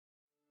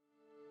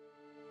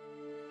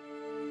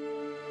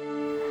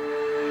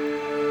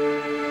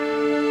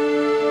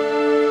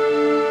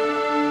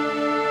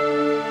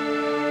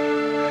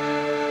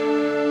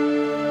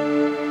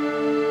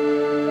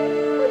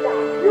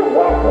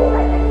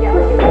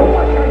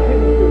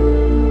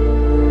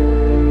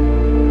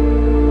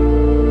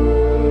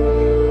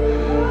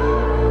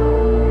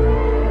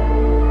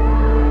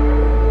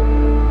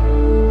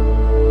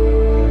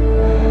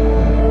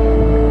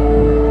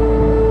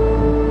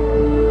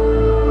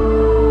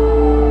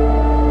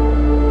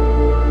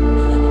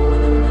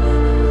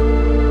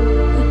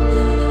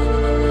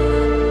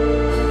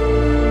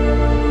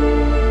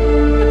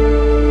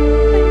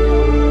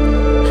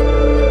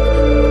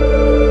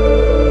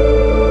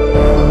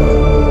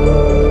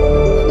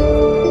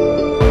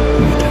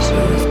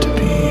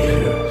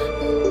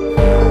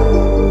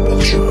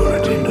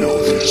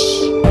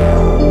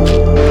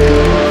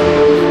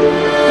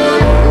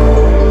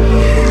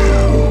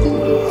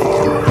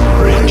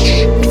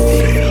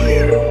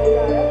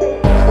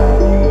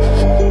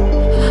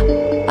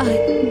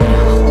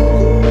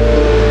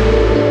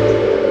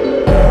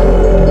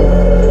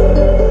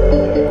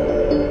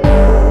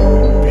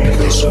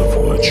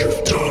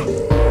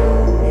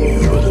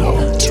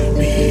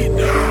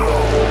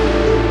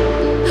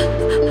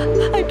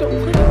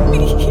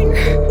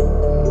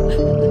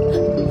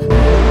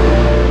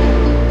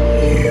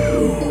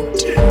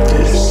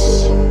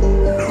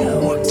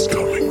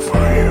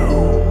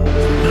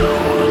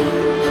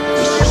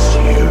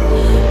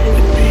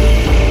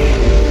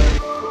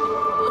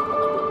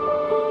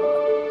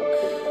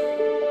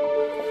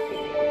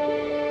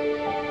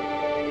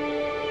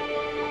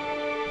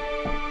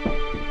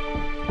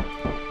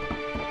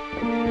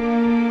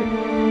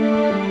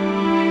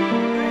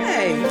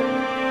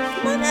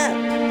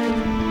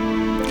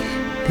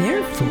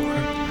Therefore,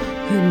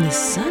 whom the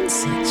Son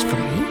sets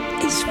free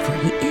is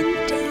free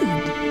indeed.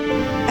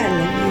 I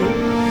love you.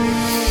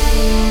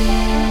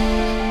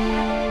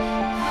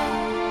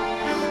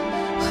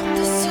 Whom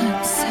the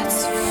Son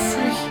sets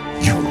free.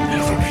 You will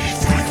never be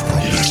free from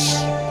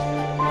this.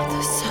 Whom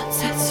the Son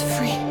sets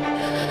free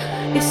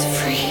is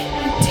free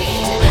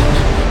indeed.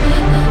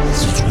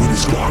 Since when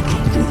has God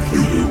come for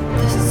you?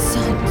 The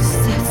Son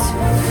sets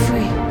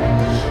free.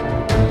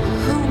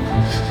 Whom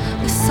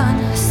the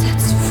Son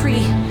sets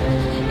free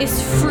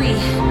is free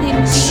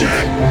indeed. Sit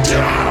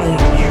down,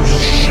 you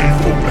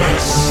shameful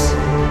mess.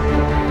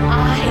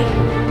 I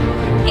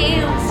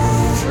am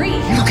free.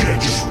 You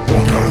can't just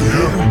walk out of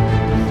here.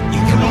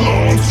 You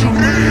belong to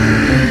me.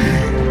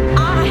 I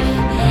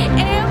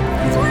am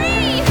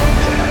free.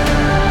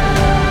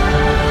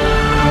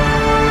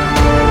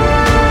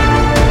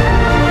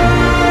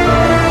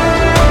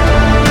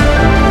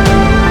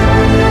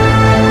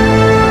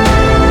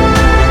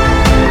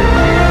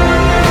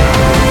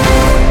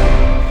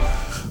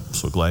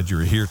 So glad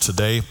you're here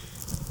today.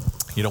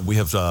 You know, we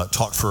have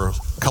talked for a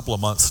couple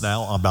of months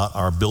now about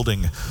our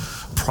building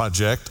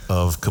project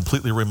of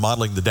completely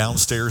remodeling the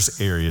downstairs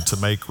area to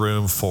make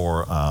room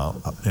for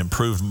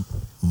improved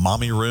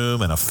mommy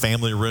room and a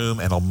family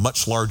room and a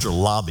much larger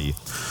lobby.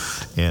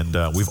 And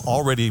we've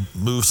already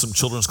moved some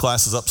children's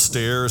classes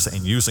upstairs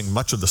and using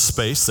much of the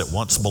space that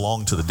once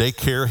belonged to the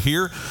daycare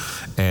here.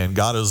 And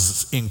God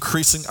is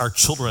increasing our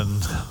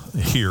children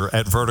here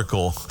at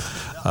Vertical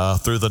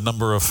through the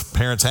number of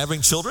parents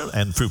having children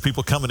and through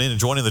people coming in and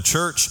joining the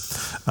church.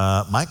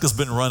 Mike has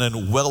been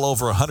running well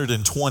over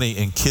 120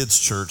 in kids'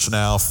 church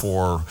now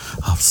for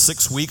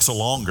 6 weeks or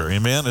longer.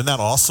 Amen? Isn't that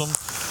awesome?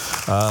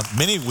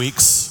 Many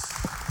weeks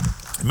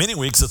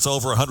it's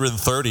over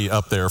 130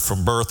 up there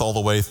from birth all the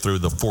way through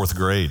the 4th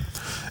grade,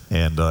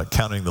 and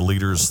counting the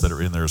leaders that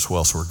are in there as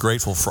well. So we're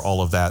grateful for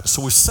all of that.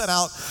 So we've set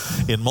out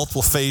in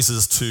multiple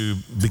phases to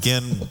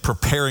begin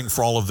preparing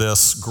for all of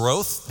this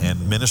growth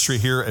and ministry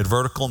here at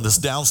Vertical. And this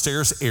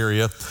downstairs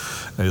area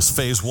is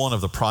phase 1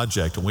 of the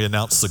project. And we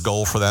announced the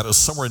goal for that is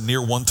somewhere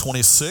near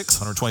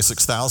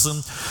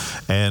 126,000.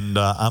 And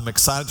I'm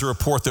excited to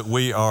report that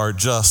we are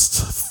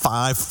just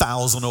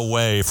 5,000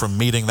 away from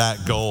meeting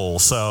that goal.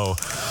 So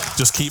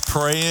just keep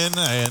praying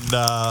and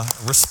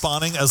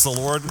responding as the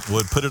Lord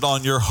would put it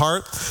on your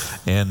heart.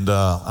 And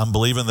I'm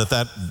believing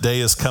that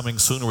day is coming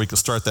sooner. We can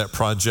start that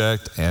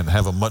project and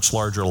have a much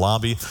larger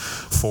lobby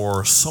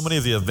for so many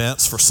of the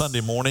events. For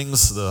Sunday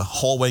mornings, the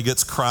hallway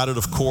gets crowded,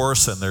 of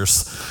course, and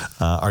there's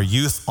our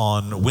youth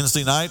on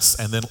Wednesday nights,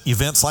 and then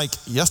events like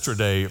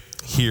yesterday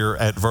here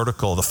at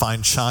Vertical, the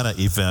Fine China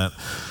event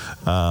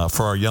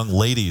for our young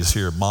ladies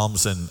here,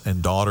 moms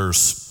and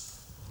daughters.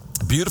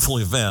 Beautiful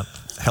event,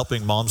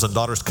 helping moms and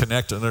daughters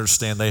connect and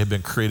understand they have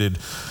been created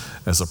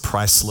as a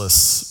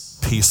priceless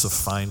piece of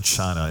fine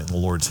china in the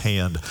Lord's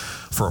hand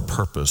for a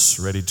purpose,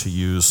 ready to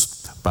use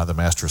by the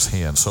Master's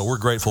hand. So we're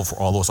grateful for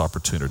all those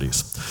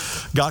opportunities.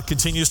 God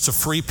continues to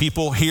free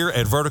people here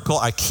at Vertical.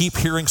 I keep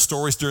hearing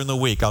stories during the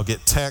week. I'll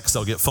get texts,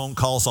 I'll get phone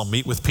calls, I'll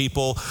meet with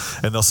people,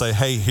 and they'll say,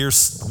 hey, I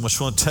just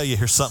want to tell you,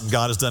 here's something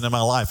God has done in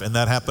my life. And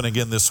that happened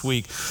again this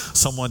week.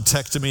 Someone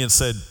texted me and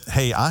said,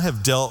 hey, I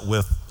have dealt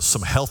with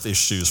some health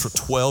issues for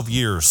 12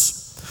 years.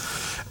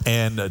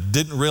 And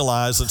didn't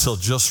realize until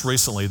just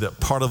recently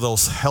that part of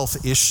those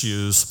health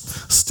issues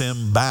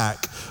stem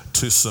back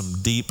to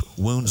some deep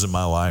wounds in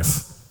my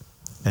life.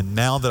 And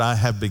now that I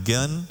have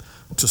begun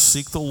to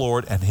seek the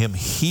Lord and Him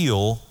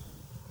heal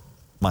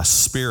my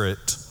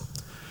spirit,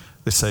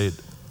 they say,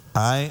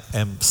 I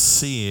am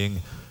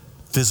seeing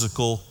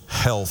physical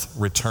health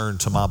return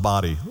to my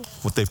body,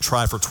 what they've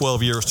tried for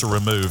 12 years to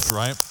remove,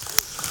 right?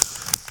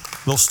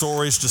 Those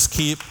stories just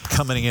keep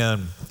coming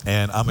in,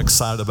 and I'm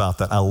excited about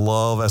that. I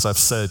love, as I've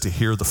said, to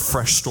hear the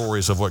fresh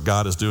stories of what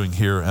God is doing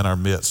here in our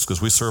midst,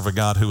 because we serve a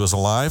God who is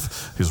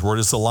alive. His Word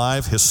is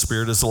alive. His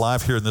Spirit is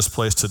alive here in this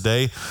place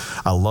today.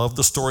 I love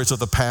the stories of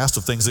the past,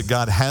 of things that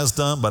God has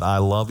done, but I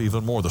love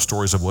even more the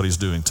stories of what He's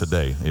doing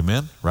today.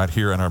 Amen? Right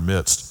here in our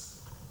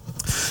midst.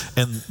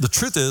 And the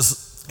truth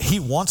is, He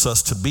wants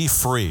us to be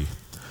free.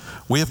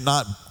 We have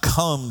not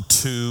come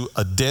to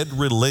a dead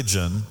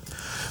religion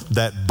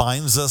that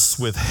binds us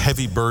with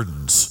heavy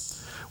burdens.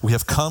 We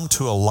have come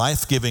to a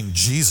life-giving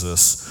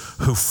Jesus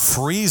who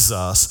frees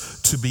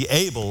us to be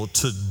able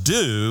to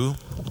do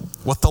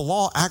what the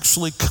law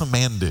actually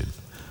commanded.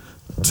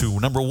 To,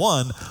 number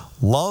 1,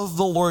 love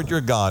the Lord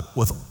your God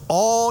with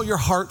all your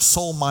heart,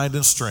 soul, mind,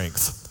 and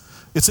strength.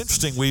 It's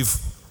interesting, we've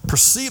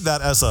perceived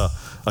that as a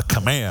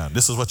command.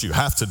 This is what you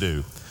have to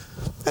do.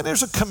 And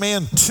there's a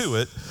command to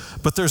it,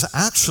 but there's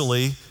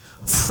actually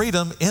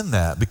freedom in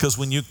that, because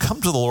when you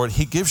come to the Lord,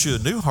 He gives you a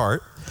new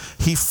heart.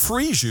 He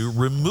frees you,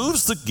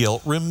 removes the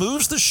guilt,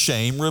 removes the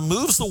shame,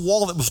 removes the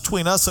wall that was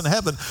between us and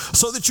heaven,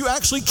 so that you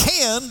actually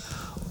can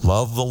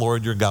love the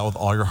Lord your God with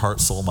all your heart,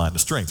 soul, mind,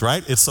 and strength,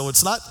 right? It's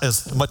not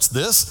as much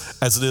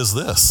this as it is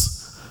this.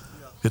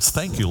 It's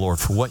thank you, Lord,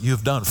 for what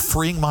you've done,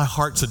 freeing my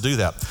heart to do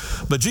that.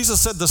 But Jesus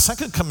said the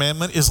second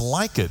commandment is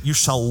like it. You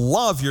shall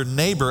love your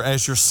neighbor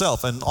as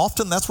yourself. And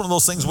often that's one of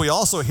those things we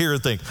also hear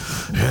and think,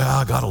 yeah,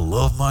 I got to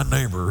love my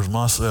neighbor as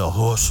myself.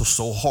 Oh, it's just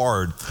so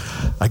hard.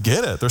 I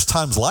get it. There's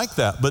times like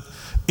that. But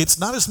it's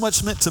not as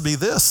much meant to be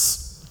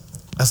this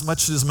as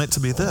much as it is meant to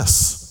be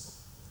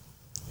this.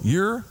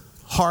 Your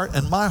heart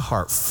and my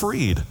heart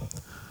freed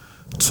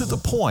to the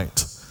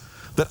point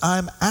that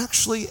I'm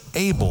actually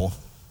able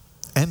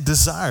and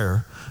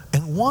desire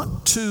and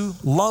want to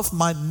love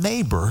my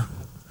neighbor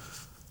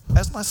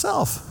as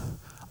myself.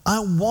 I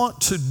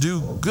want to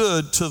do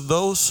good to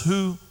those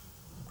who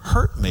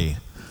hurt me.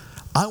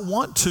 I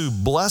want to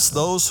bless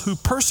those who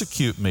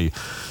persecute me.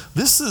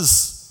 This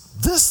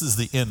is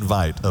the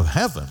invite of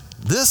heaven.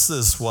 This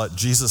is what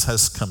Jesus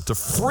has come to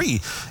free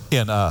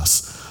in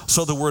us,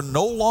 so that we're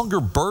no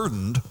longer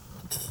burdened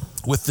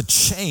with the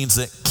chains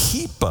that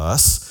keep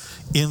us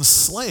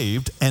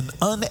enslaved and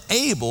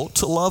unable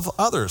to love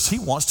others. He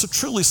wants to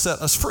truly set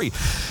us free.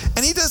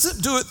 And he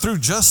doesn't do it through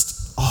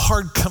just a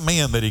hard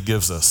command that he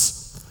gives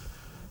us.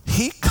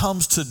 He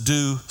comes to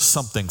do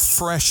something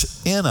fresh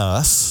in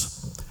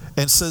us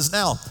and says,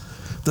 now,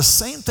 the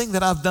same thing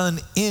that I've done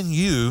in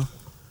you,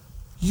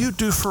 you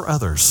do for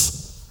others.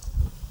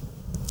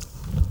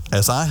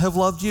 As I have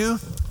loved you,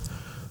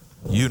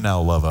 you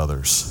now love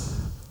others.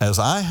 As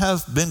I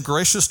have been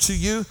gracious to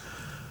you,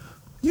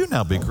 you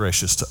now be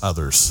gracious to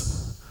others.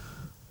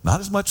 Not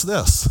as much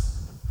this,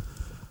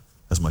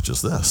 as much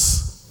as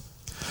this.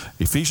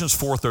 Ephesians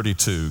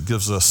 4:32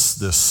 gives us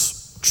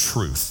this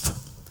truth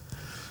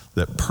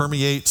that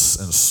permeates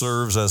and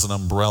serves as an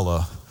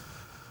umbrella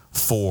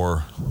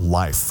for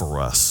life for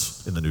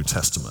us in the New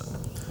Testament.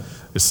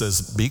 It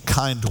says, be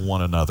kind to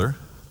one another,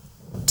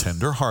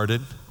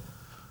 tender-hearted,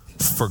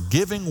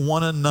 forgiving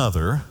one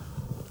another,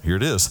 here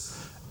it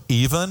is,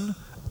 even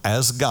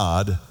as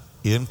God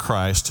in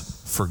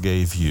Christ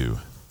forgave you.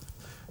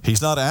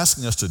 He's not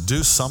asking us to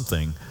do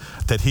something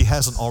that he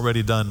hasn't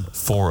already done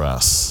for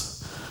us.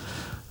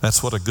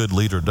 That's what a good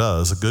leader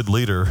does. A good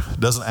leader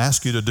doesn't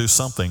ask you to do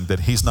something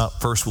that he's not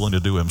first willing to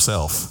do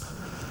himself.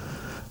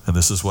 And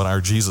this is what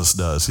our Jesus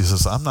does. He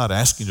says, I'm not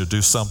asking you to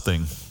do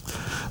something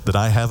that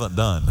I haven't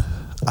done.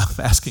 I'm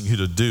asking you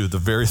to do the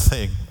very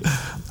thing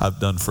I've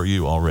done for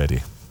you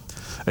already.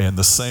 And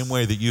the same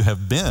way that you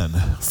have been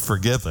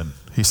forgiven,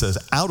 he says,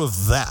 out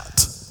of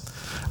that,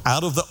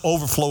 out of the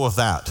overflow of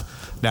that,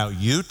 now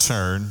you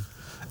turn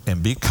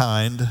and be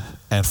kind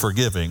and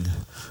forgiving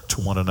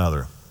to one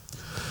another.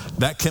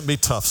 That can be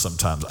tough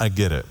sometimes. I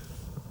get it.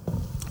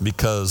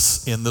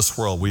 Because in this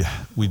world,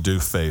 we do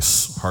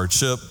face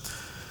hardship.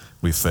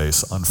 We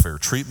face unfair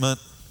treatment,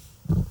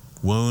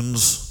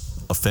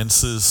 wounds,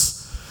 offenses.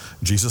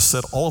 Jesus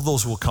said all of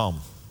those will come.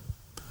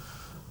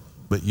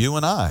 But you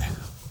and I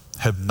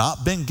have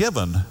not been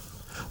given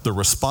the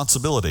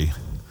responsibility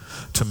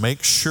to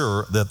make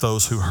sure that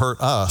those who hurt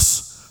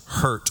us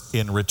hurt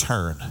in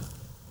return.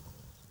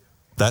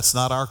 That's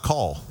not our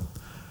call.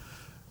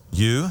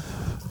 You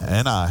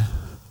and I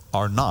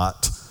are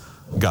not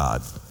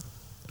God.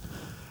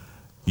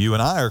 You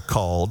and I are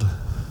called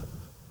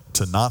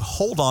to not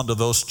hold on to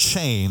those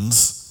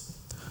chains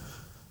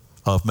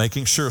of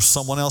making sure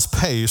someone else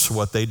pays for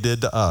what they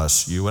did to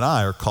us. You and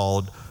I are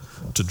called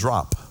to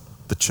drop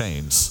the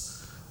chains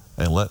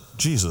and let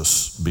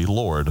Jesus be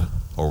Lord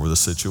over the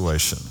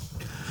situation.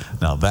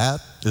 Now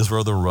that is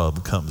where the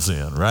rub comes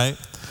in, right?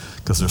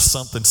 Because there's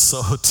something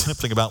so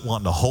tempting about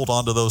wanting to hold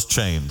on to those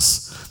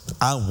chains.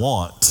 I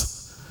want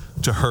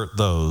to hurt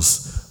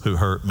those who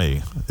hurt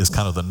me, is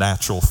kind of the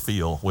natural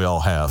feel we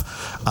all have.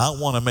 I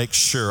want to make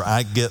sure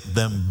I get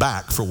them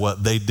back for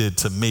what they did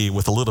to me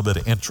with a little bit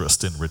of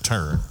interest in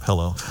return.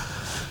 Hello?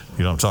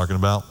 You know what I'm talking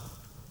about?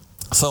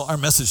 So our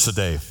message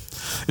today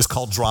is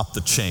called Drop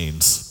the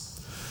Chains.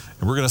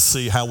 And we're going to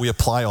see how we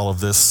apply all of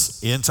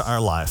this into our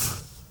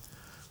life.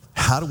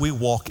 How do we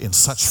walk in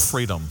such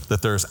freedom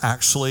that there's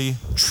actually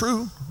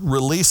true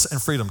release and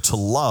freedom to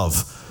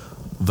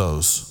love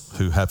those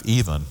who have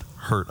even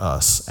hurt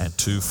us and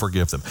to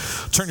forgive them?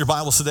 Turn your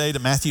Bibles today to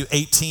Matthew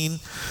 18.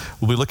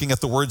 We'll be looking at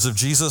the words of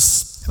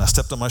Jesus. And I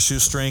stepped on my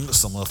shoestring,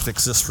 so I'm going to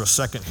fix this for a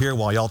second here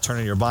while y'all turn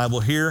in your Bible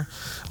here.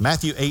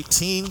 Matthew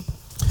 18.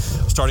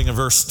 Starting in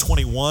verse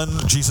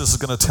 21, Jesus is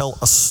going to tell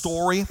a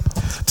story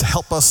to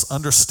help us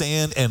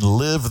understand and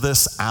live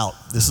this out.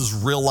 This is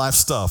real life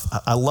stuff.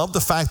 I love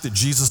the fact that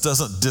Jesus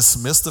doesn't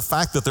dismiss the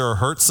fact that there are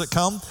hurts that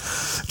come.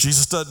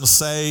 Jesus doesn't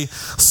say,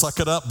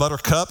 suck it up,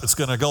 buttercup. It's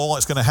going to go,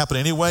 it's going to happen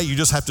anyway. You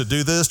just have to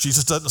do this.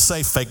 Jesus doesn't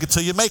say, fake it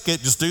till you make it.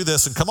 Just do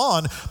this and come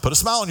on, put a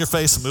smile on your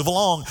face and move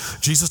along.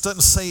 Jesus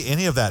doesn't say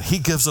any of that. He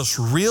gives us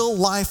real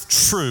life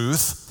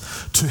truth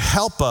to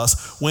help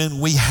us when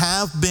we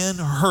have been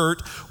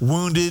hurt,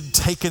 wounded,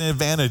 taken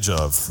advantage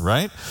of,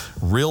 right?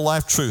 Real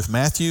life truth.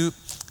 Matthew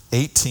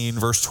 18,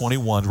 verse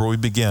 21, where we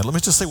begin. Let me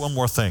just say one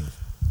more thing.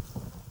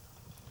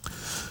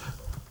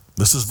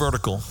 This is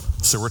vertical,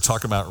 so we're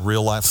talking about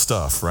real life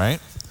stuff, right?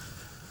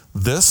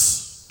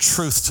 This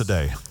truth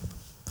today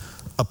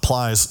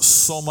applies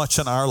so much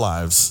in our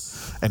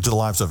lives and to the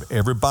lives of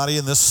everybody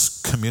in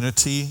this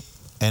community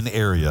and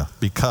area,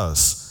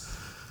 because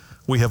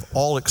we have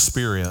all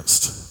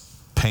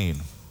experienced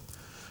pain.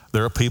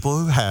 There are people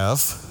who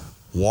have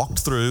walked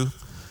through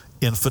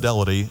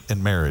infidelity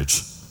in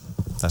marriage.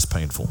 That's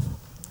painful.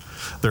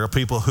 There are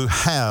people who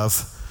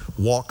have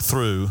walked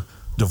through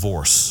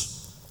divorce.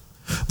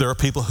 There are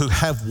people who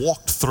have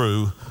walked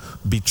through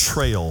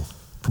betrayal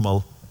from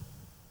a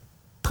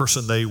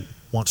person they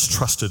once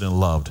trusted and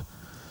loved.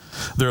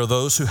 There are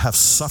those who have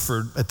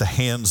suffered at the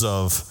hands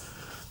of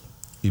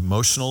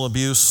emotional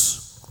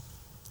abuse,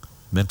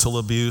 mental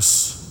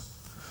abuse,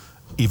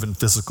 even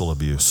physical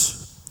abuse.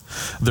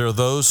 There are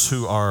those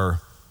who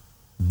are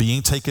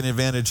being taken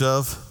advantage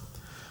of,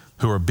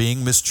 who are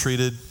being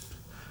mistreated,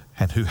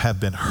 and who have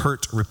been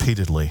hurt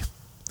repeatedly.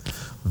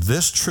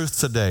 This truth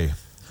today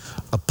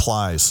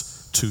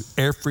applies to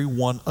every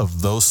one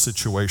of those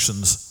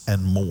situations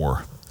and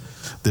more.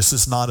 This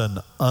is not an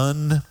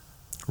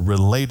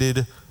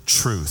unrelated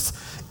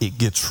truth. It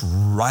gets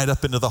right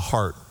up into the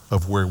heart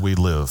of where we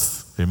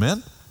live.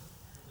 Amen?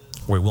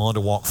 We're willing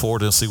to walk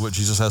forward and see what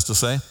Jesus has to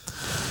say.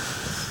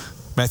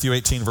 Matthew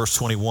 18, verse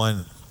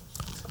 21,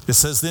 it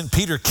says, "Then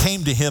Peter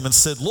came to him and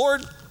said,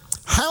 'Lord,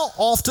 how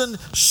often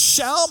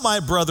shall my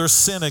brother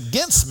sin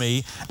against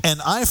me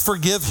and I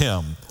forgive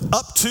him?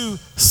 Up to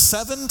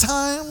 7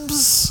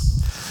 times?'"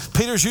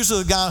 Peter's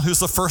usually the guy who's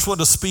the first one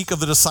to speak of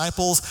the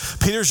disciples.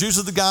 Peter's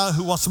usually the guy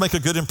who wants to make a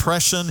good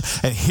impression,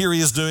 and here he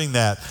is doing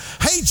that.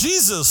 "Hey,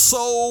 Jesus,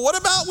 so what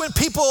about when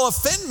people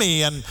offend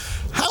me, and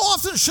how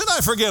often should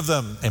I forgive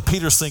them?" And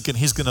Peter's thinking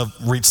he's going to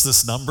reach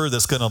this number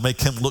that's going to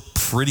make him look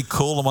pretty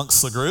cool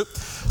amongst the group.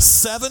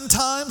 7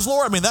 times,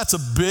 Lord? I mean, that's a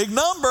big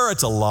number.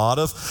 It's a lot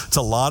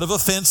of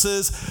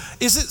offenses.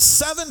 Is it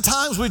 7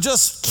 times we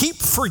just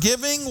keep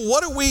forgiving?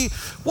 What do we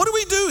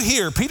do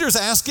here? Peter's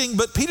asking,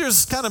 but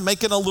Peter's kind of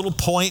making a little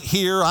point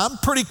here. I'm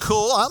pretty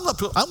cool.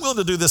 I'm willing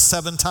to do this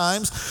 7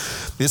 times.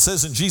 It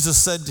says, and Jesus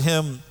said to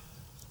him,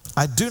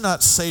 "I do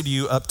not say to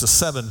you up to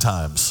 7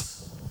 times,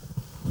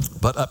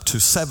 but up to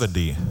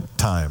 70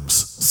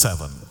 times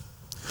 7.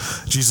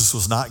 Jesus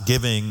was not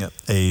giving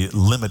a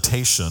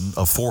limitation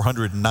of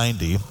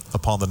 490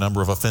 upon the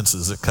number of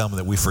offenses that come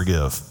that we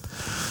forgive.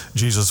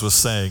 Jesus was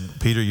saying,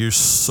 "Peter, you're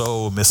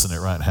so missing it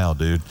right now,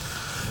 dude.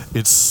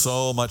 It's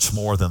so much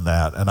more than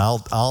that. And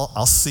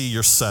I'll see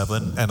your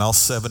 7, and I'll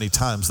 70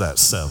 times that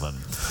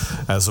 7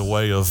 as a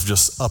way of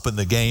just upping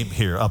the game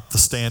here, up the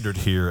standard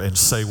here, and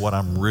say what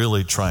I'm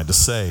really trying to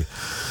say."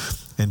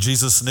 And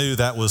Jesus knew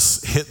that was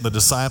hitting the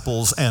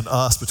disciples and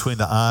us between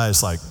the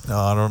eyes, like,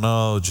 "Oh, I don't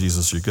know,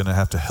 Jesus, you're going to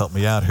have to help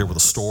me out here with a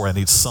story. I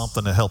need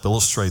something to help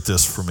illustrate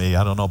this for me.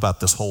 I don't know about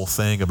this whole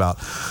thing about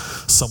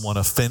someone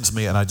offends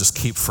me and I just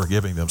keep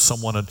forgiving them.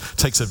 Someone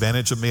takes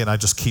advantage of me and I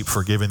just keep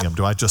forgiving them.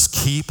 Do I just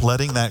keep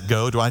letting that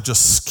go? Do I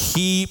just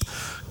keep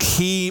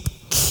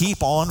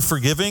on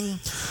forgiving?"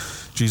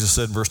 Jesus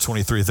said in verse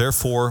 23,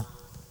 "Therefore,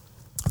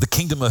 the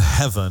kingdom of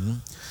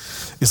heaven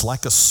is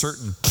like a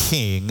certain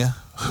king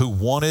who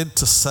wanted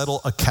to settle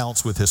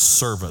accounts with his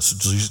servants."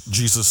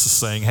 Jesus is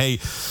saying,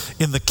 hey,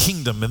 in the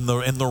kingdom, in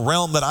the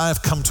realm that I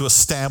have come to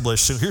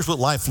establish, so here's what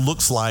life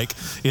looks like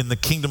in the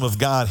kingdom of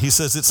God. He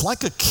says it's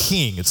like a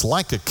king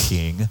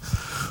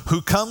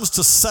who comes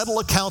to settle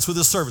accounts with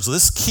his servants. So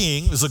this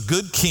king is a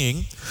good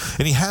king,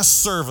 and he has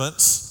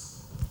servants,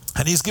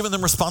 and he's given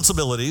them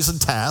responsibilities and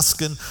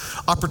tasks and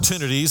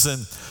opportunities,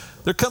 and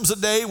there comes a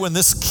day when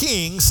this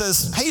king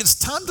says, hey, it's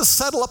time to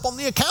settle up on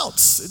the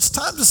accounts. It's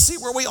time to see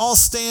where we all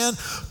stand.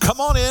 Come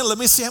on in. Let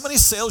me see how many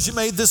sales you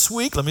made this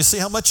week. Let me see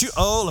how much you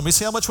owe. Let me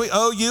see how much we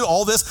owe you.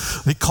 All this.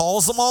 He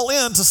calls them all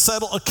in to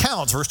settle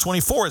accounts. Verse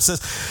 24, it says,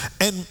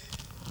 "And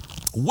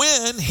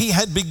when he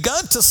had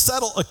begun to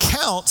settle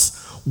accounts,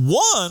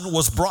 one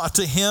was brought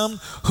to him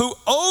who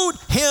owed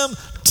him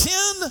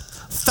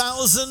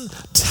 10,000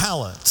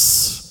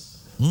 talents.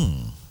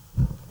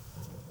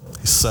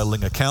 He's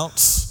settling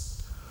accounts.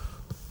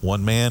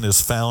 One man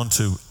is found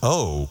to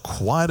owe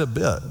quite a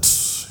bit.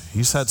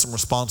 He's had some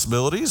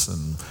responsibilities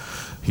and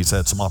he's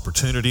had some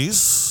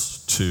opportunities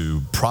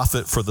to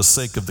profit for the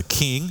sake of the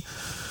king.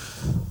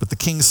 But the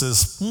king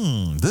says,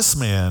 this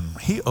man,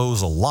 he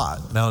owes a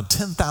lot. Now,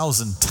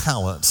 10,000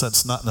 talents,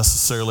 that's not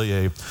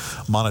necessarily a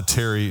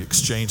monetary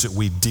exchange that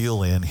we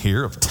deal in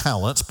here of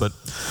talents, but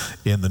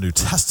in the New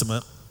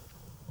Testament,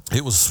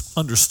 it was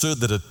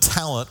understood that a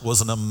talent was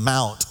an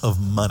amount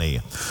of money.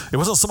 It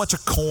wasn't so much a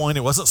coin,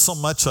 it wasn't so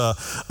much a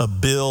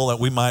bill that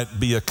we might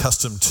be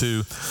accustomed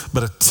to,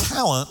 but a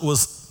talent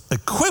was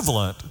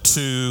equivalent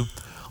to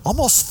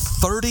almost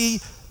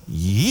 30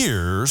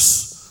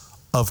 years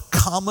of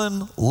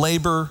common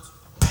labor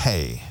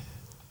pay.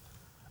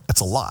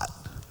 That's a lot,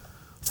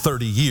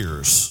 30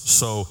 years.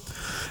 So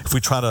if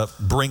we try to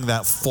bring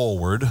that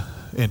forward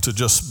into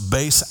just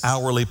base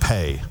hourly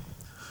pay,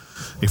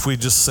 if we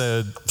just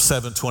said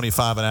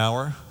 $7.25 an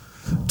hour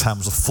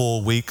times a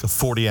full week of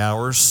 40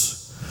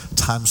 hours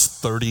times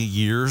 30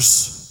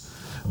 years,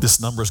 this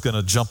number is going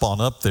to jump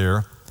on up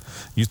there.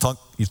 You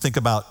think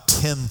about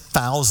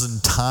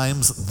 10,000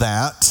 times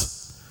that.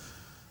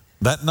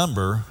 That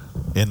number,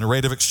 in the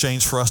rate of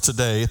exchange for us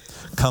today,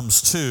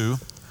 comes to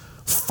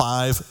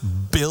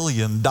 $5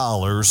 billion,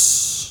 or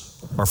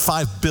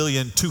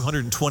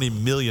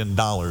 $5,220 million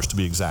to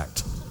be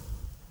exact.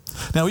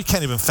 Now, we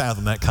can't even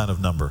fathom that kind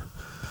of number.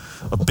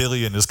 $1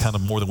 billion is kind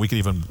of more than we could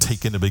even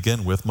take in to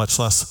begin with, much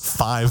less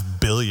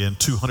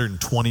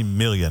 $5,220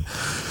 million.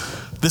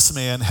 This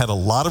man had a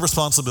lot of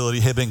responsibility,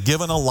 had been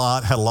given a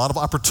lot, had a lot of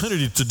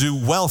opportunity to do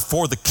well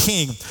for the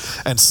king,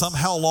 and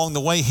somehow along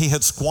the way he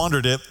had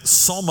squandered it,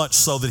 so much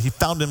so that he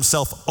found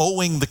himself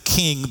owing the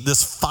king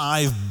this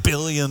 $5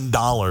 billion.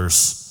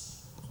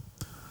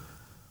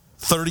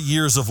 30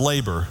 years of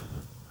labor,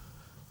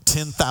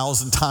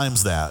 10,000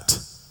 times that.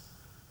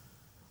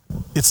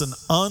 It's an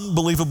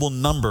unbelievable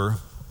number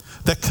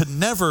that could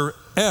never,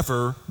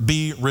 ever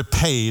be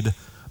repaid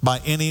by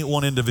any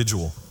one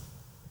individual.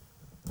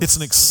 It's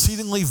an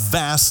exceedingly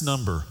vast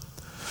number.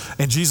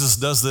 And Jesus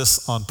does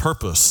this on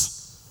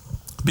purpose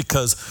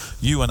because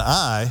you and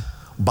I,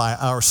 by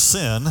our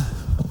sin,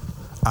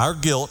 our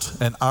guilt,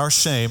 and our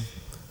shame,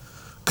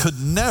 could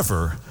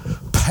never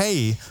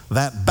pay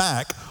that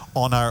back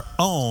on our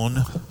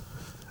own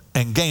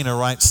and gain a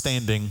right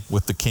standing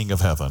with the King of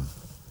Heaven.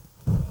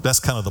 That's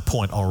kind of the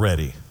point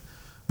already.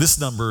 This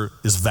number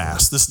is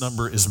vast. This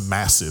number is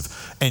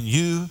massive. And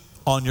you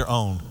on your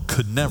own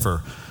could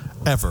never,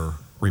 ever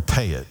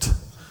repay it.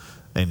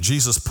 And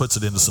Jesus puts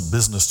it into some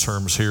business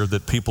terms here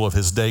that people of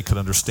his day could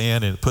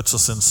understand, and it puts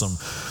us in some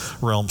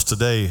realms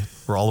today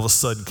where all of a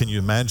sudden, can you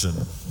imagine,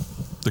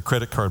 the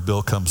credit card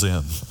bill comes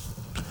in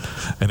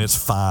and it's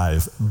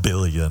 $5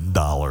 billion.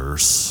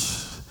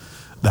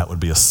 That would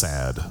be a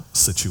sad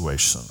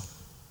situation.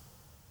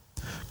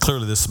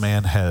 Clearly, this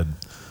man had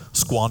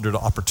squandered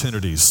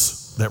opportunities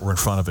that were in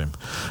front of him.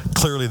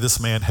 Clearly,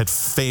 this man had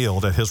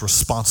failed at his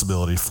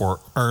responsibility for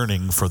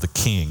earning for the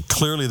king.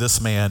 Clearly,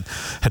 this man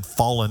had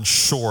fallen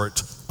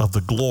short of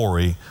the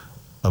glory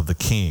of the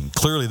king.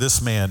 Clearly,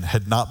 this man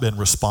had not been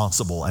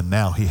responsible, and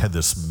now he had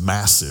this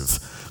massive,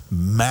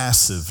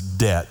 massive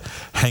debt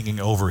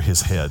hanging over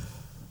his head.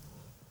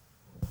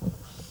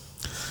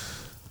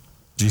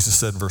 Jesus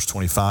said in verse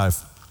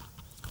 25,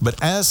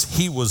 "But as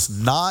he was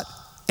not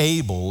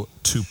able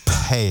to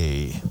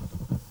pay,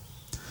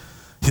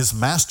 his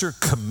master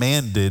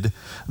commanded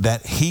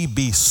that he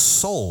be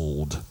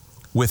sold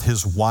with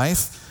his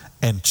wife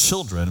and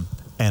children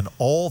and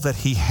all that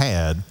he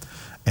had,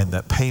 and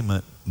that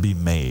payment be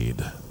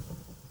made."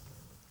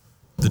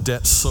 The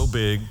debt's so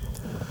big,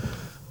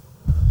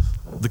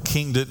 the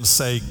king didn't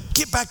say,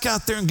 "Get back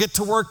out there and get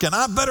to work, and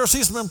I better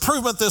see some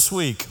improvement this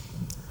week."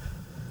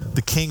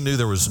 The king knew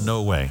there was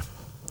no way.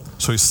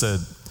 So he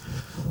said,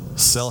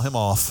 sell him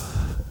off,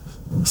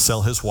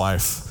 sell his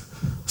wife,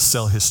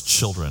 sell his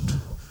children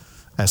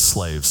as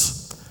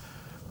slaves,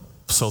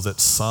 so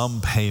that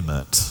some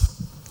payment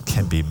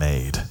can be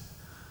made.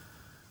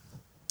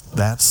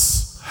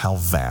 That's how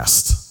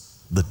vast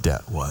the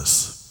debt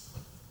was.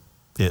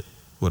 It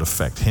would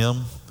affect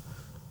him,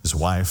 his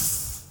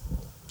wife,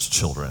 his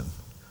children,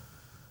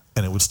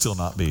 and it would still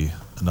not be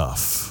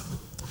enough.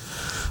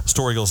 The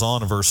story goes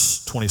on in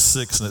verse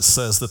 26, and it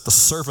says that the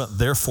servant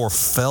therefore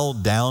fell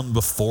down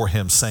before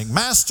him, saying,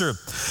 "Master,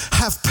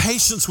 have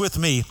patience with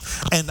me,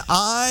 and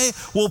I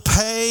will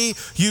pay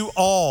you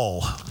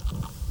all."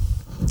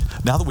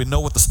 Now that we know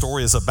what the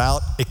story is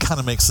about, it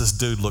kind of makes this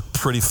dude look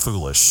pretty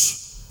foolish.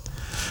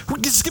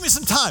 Just give me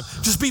some time.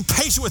 Just be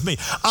patient with me.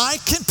 I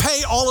can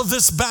pay all of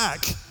this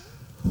back.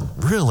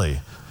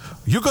 Really?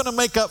 You're going to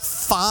make up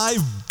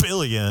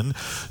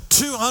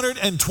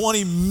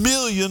 $5,220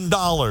 million.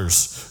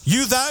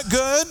 You that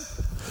good?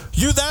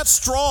 You that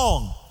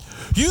strong?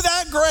 You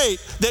that great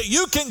that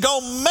you can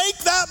go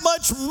make that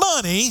much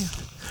money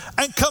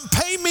and come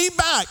pay me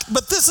back?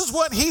 But this is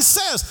what he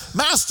says,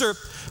 "Master,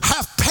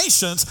 have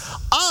patience.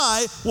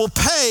 I will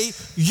pay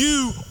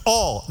you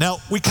all."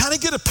 Now, we kind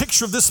of get a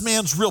picture of this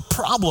man's real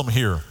problem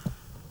here.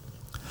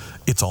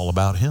 It's all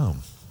about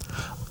him.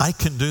 I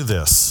can do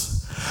this.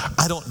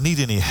 I don't need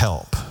any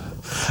help.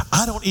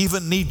 I don't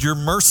even need your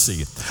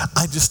mercy.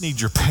 I just need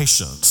your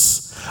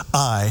patience.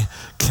 I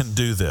can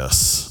do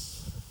this.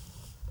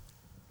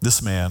 This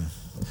man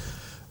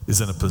is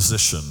in a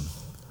position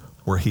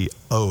where he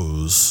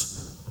owes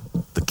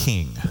the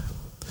king.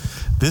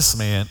 This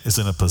man is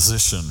in a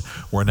position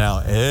where now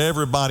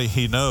everybody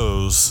he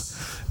knows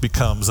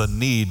becomes a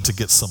need to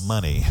get some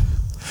money.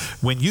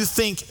 When you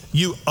think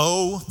you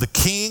owe the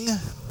king,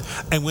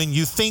 and when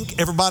you think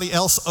everybody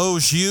else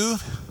owes you,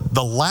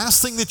 the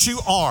last thing that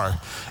you are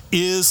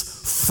is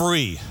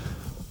free.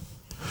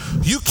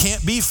 You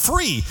can't be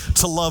free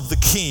to love the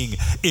king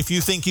if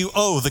you think you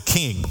owe the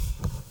king.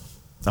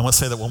 I'm going to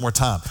say that one more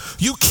time.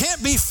 You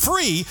can't be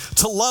free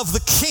to love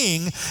the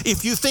king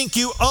if you think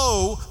you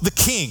owe the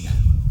king.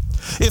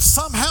 If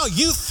somehow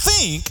you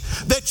think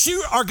that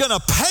you are going to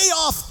pay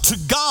off to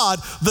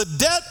God the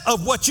debt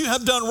of what you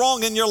have done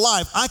wrong in your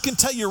life, I can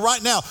tell you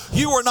right now,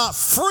 you are not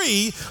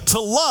free to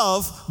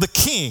love the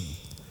king.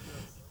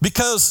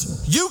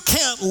 Because you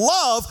can't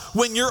love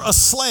when you're a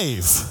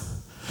slave.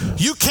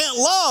 You can't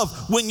love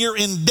when you're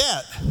in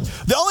debt.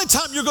 The only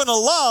time you're going to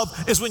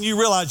love is when you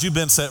realize you've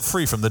been set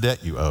free from the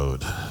debt you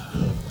owed.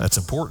 That's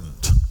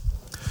important.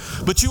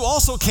 But you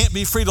also can't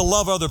be free to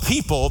love other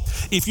people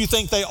if you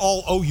think they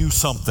all owe you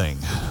something.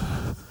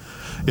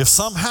 If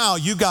somehow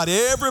you got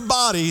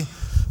everybody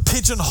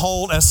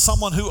pigeonholed as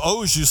someone who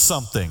owes you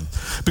something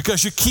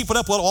because you're keeping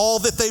up with all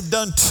that they've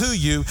done to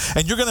you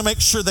and you're going to make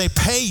sure they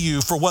pay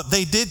you for what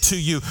they did to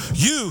you,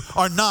 you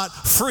are not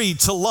free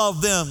to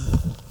love them.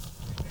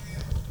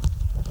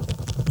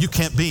 You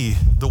can't be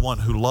the one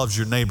who loves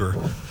your neighbor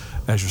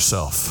as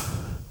yourself.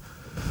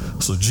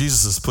 So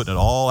Jesus is putting it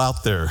all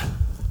out there,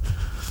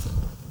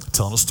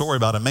 telling a story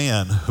about a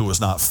man who was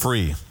not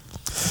free.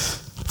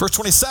 Verse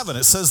 27,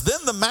 it says,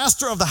 then the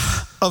master of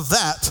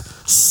that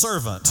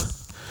servant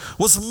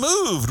was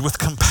moved with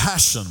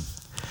compassion,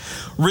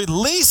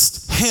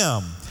 released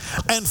him,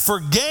 and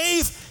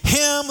forgave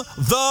him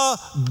the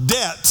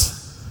debt.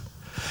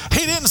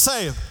 He didn't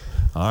say,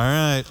 all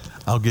right,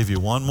 I'll give you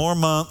one more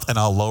month and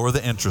I'll lower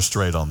the interest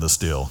rate on this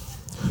deal.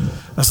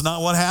 That's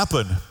not what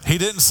happened. He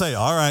didn't say,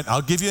 all right,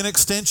 I'll give you an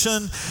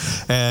extension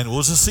and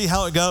we'll just see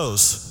how it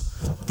goes.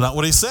 Not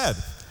what he said.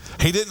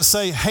 He didn't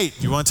say, hey,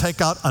 you want to take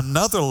out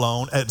another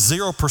loan at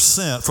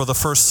 0% for the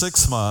first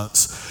 6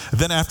 months.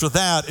 Then after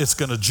that, it's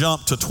going to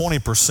jump to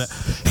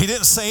 20%. He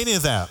didn't say any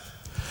of that.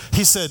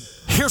 He said,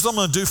 here's what I'm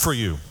going to do for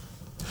you.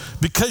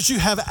 Because you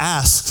have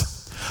asked,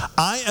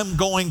 I am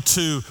going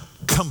to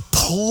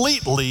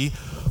completely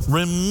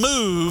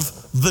remove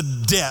the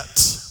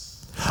debt.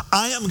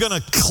 I am going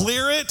to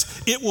clear it.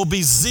 It will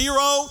be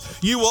zero.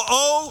 You will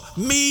owe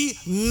me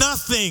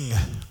nothing.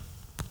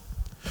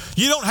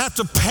 You don't have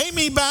to pay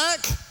me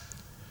back.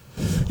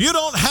 You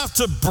don't have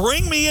to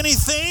bring me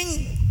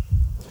anything.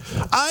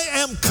 I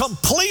am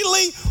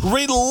completely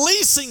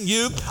releasing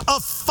you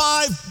of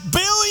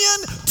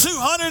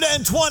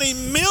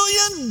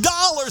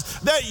 $5,220,000,000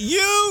 that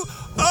you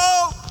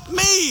owe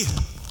me.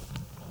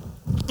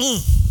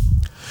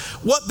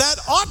 What that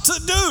ought to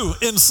do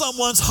in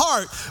someone's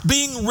heart,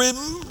 being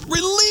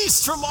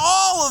released from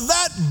all of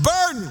that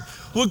burden,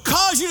 would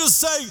cause you to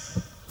say,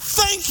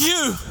 thank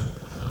you,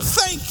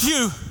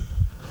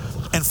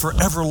 and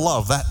forever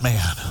love that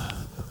man.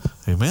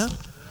 Amen?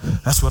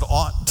 That's what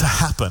ought to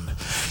happen.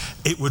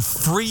 It would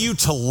free you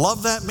to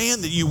love that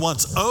man that you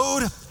once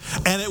owed,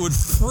 and it would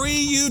free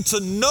you to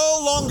no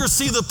longer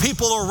see the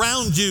people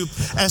around you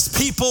as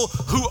people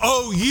who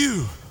owe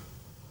you.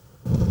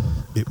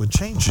 It would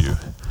change you.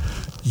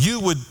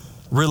 You would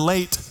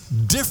relate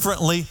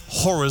differently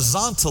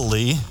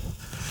horizontally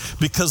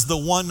because the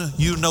one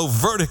you know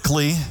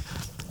vertically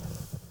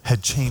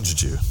had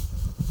changed you.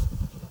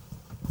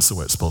 That's the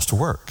way it's supposed to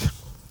work.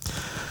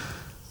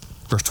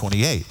 Verse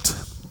 28,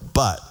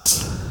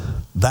 but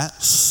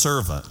that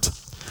servant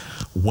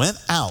went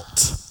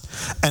out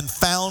and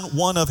found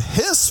one of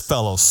his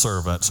fellow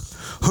servants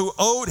who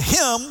owed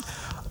him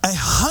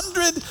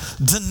 100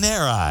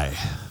 denarii.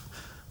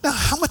 Now,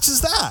 how much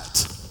is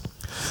that?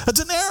 A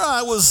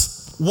denarii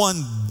was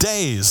 1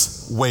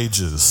 day's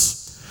wages.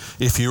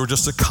 If you were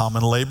just a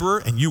common laborer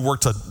and you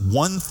worked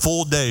 1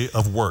 full day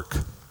of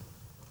work,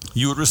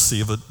 you would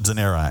receive a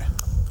denarii.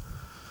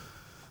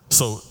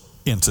 So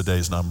in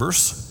today's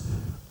numbers,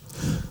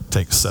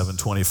 take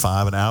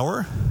 $7.25 an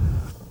hour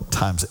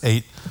times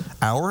 8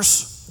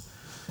 hours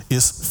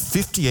is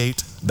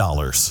 $58.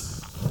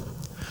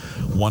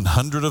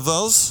 100 of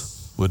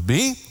those would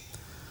be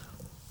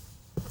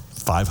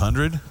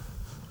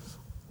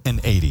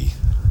 $580.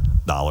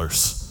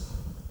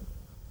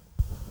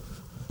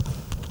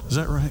 Is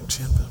that right,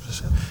 Jim?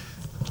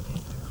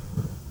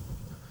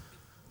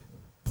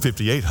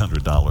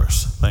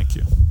 $5,800. Thank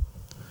you.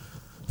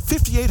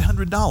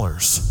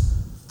 $5,800.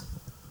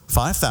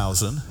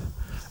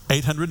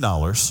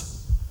 $5,800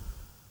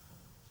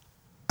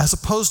 as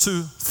opposed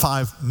to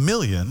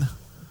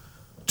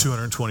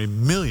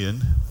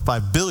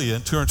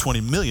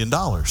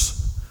 $5,220,000,000.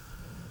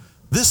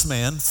 This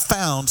man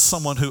found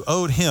someone who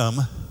owed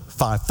him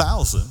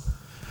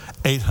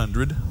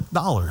 $5,800.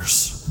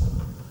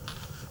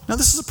 Now,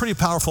 this is a pretty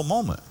powerful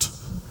moment.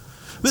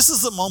 This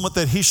is the moment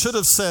that he should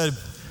have said,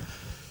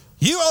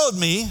 you owed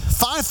me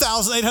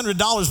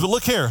 $5,800, but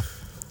look here.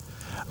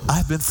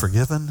 I've been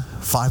forgiven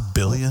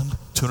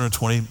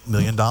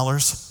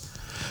 $5,220,000,000.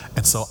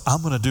 And so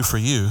I'm going to do for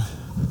you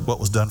what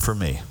was done for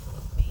me.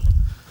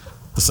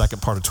 The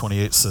second part of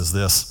 28 says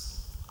this.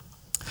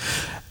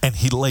 And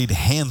he laid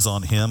hands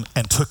on him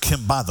and took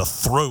him by the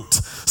throat,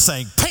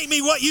 saying, pay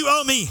me what you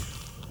owe me.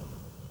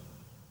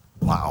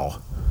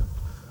 Wow.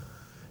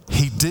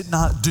 He did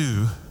not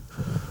do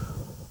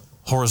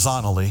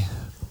horizontally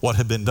what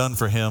had been done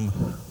for him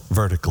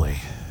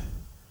vertically.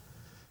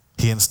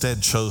 He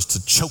instead chose to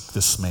choke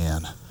this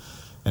man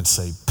and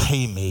say,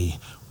 pay me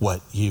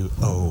what you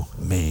owe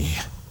me.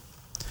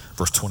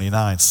 Verse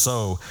 29,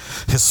 so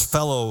his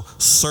fellow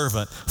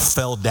servant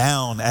fell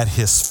down at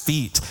his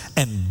feet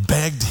and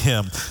begged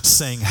him,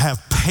 saying,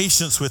 have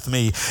patience with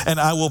me, and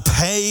I will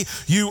pay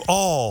you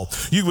all.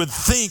 You would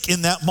think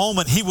in that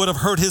moment he would have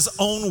heard his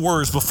own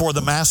words before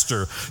the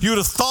master. You would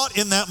have thought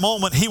in that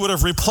moment he would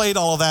have replayed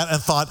all of that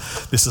and thought,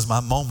 this is my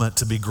moment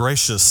to be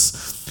gracious.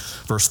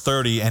 Verse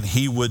 30, and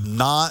he would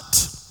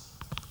not,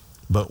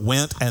 but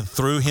went and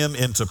threw him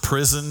into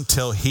prison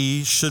till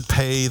he should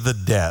pay the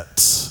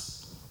debt.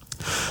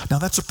 Now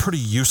that's a pretty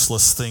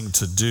useless thing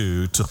to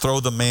do, to throw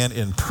the man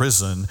in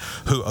prison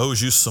who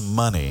owes you some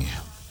money.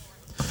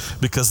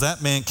 Because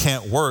that man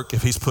can't work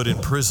if he's put in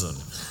prison.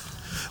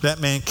 That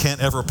man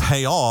can't ever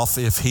pay off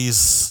if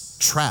he's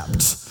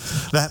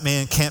trapped. That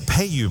man can't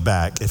pay you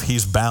back if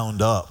he's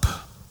bound up.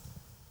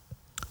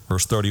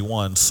 Verse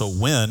 31, so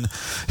when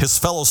his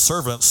fellow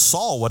servants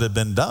saw what had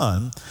been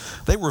done,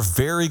 they were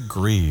very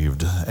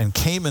grieved and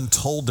came and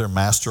told their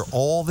master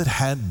all that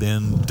had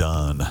been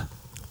done.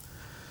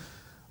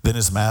 Then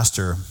his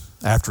master,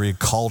 after he had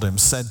called him,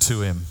 said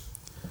to him,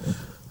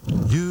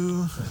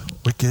 you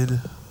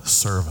wicked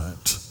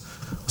servant.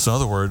 So in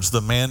other words, the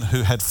man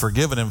who had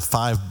forgiven him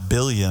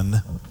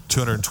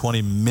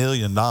 $5,220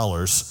 million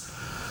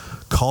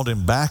called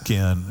him back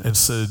in and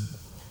said,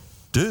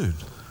 dude,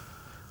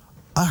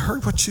 I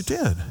heard what you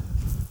did.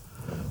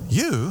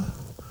 You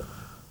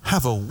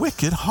have a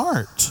wicked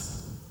heart.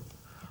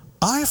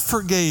 I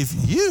forgave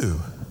you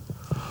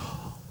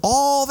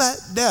all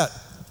that debt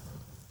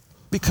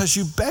because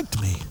you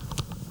begged me.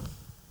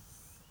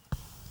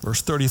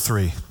 Verse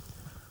 33,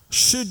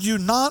 should you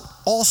not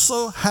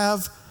also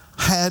have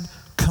had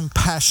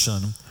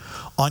compassion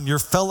on your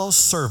fellow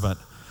servant,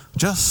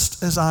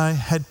 just as I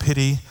had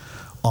pity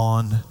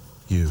on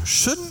you?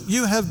 Shouldn't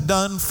you have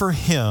done for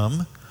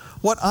him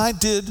what I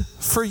did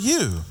for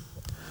you?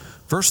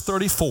 Verse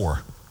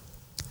 34,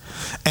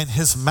 and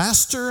his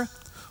master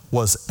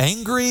was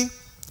angry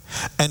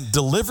and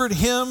delivered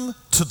him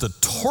to the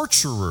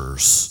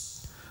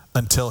torturers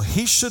until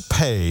he should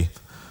pay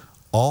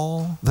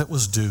all that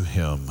was due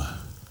him.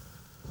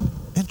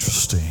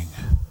 Interesting.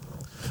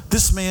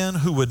 This man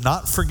who would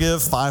not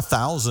forgive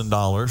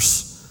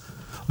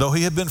 $5,000, though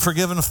he had been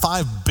forgiven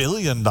 $5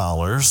 billion,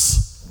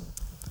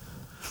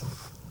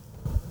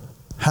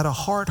 had a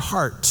hard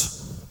heart.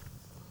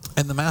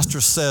 And the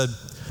master said,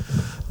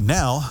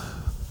 now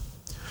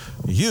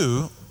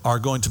you are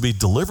going to be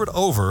delivered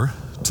over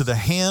to the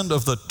hand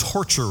of the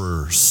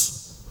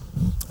torturers,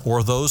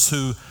 or those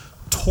who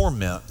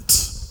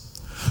torment,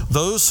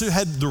 those who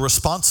had the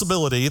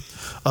responsibility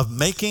of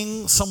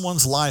making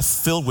someone's life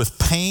filled with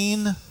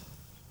pain,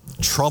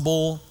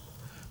 trouble,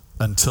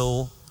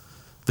 until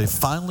they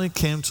finally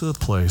came to a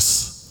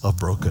place of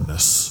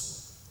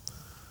brokenness.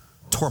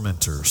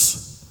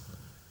 Tormentors.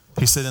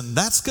 He said, and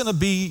that's going to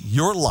be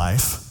your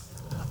life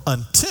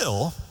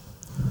until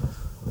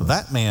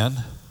that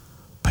man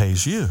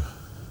pays you.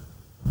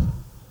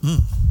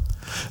 And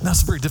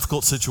that's a very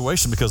difficult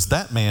situation because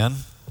that man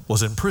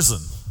was in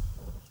prison.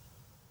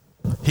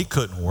 He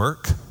couldn't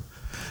work.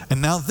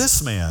 And now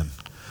this man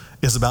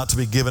is about to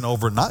be given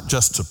over not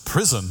just to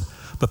prison,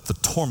 but the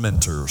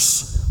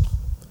tormentors.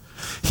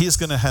 He is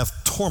going to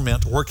have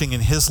torment working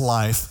in his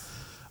life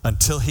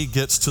until he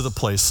gets to the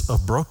place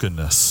of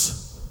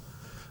brokenness.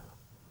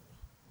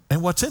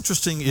 And what's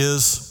interesting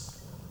is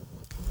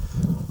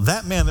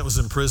that man that was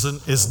in prison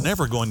is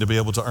never going to be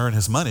able to earn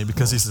his money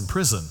because he's in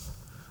prison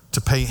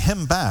to pay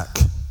him back.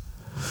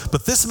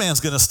 But this man's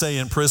going to stay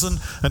in prison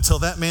until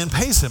that man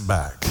pays him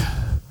back.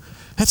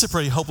 It's a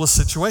pretty hopeless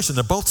situation.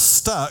 They're both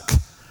stuck,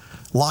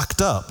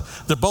 locked up.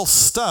 They're both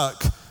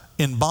stuck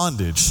in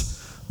bondage.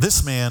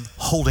 This man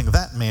holding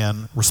that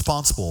man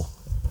responsible.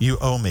 You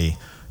owe me.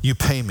 You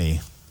pay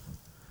me.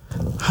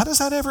 How does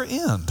that ever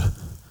end?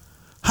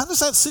 How does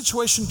that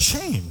situation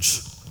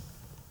change?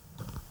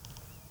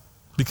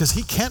 Because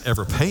he can't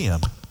ever pay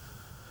him.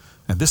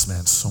 And this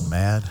man's so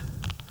mad.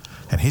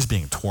 And he's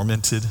being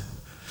tormented.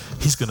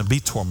 He's going to be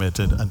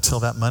tormented until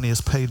that money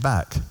is paid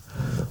back.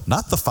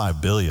 Not the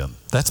 $5 billion.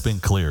 That's been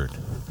cleared.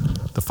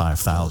 The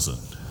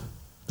 $5,000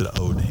 that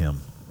owed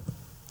him,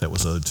 that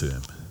was owed to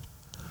him.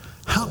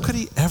 How could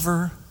he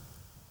ever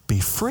be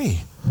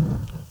free?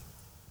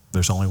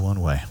 There's only one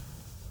way.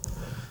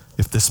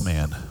 If this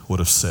man would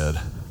have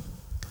said,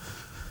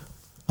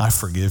 I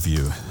forgive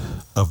you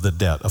of the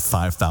debt of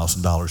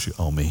 $5,000 you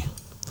owe me,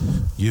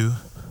 you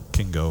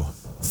can go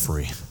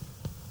free.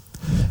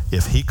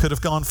 If he could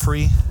have gone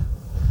free,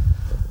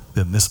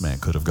 then this man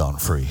could have gone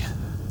free.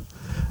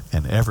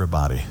 And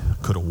everybody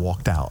could have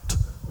walked out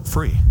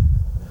free.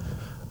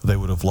 They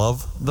would have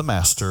loved the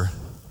master.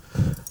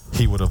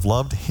 He would have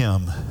loved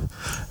him,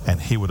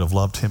 and he would have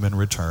loved him in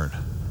return.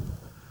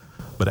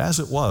 But as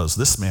it was,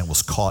 this man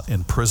was caught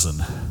in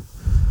prison,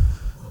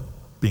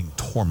 being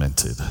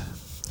tormented.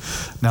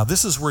 Now,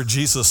 this is where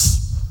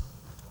Jesus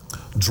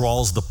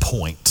draws the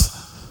point.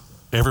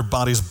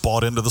 Everybody's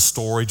bought into the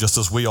story, just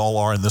as we all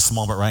are in this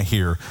moment right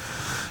here.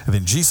 And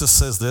then Jesus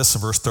says this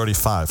in verse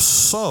 35,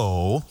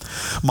 so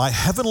my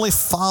heavenly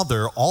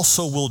Father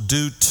also will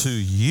do to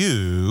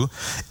you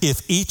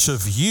if each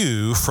of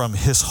you from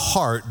his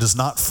heart does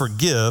not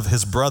forgive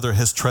his brother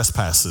his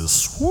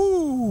trespasses.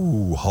 Woo!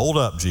 whoa, hold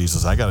up,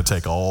 Jesus. I got to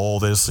take all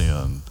this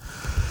in.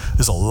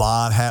 There's a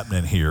lot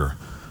happening here.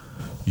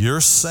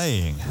 You're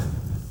saying,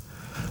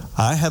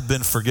 I have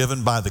been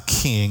forgiven by the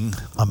king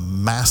a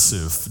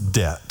massive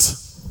debt.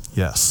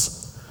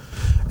 Yes.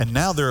 And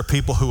now there are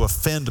people who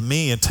offend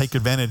me and take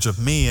advantage of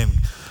me, and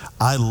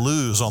I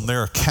lose on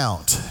their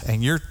account.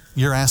 And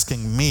you're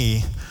asking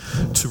me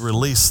to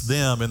release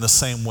them in the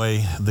same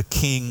way the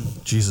king,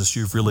 Jesus,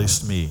 you've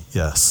released me.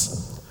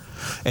 Yes.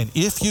 And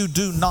if you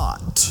do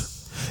not,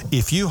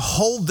 if you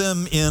hold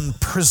them in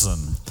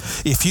prison,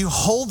 if you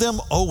hold them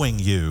owing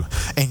you,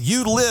 and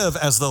you live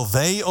as though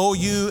they owe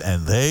you,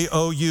 and they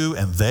owe you,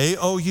 and they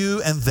owe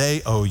you, and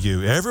they owe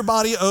you,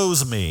 everybody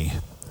owes me,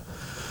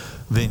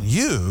 then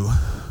you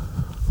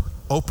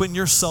open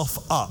yourself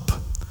up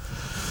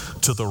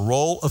to the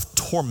role of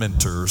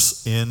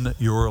tormentors in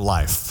your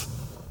life.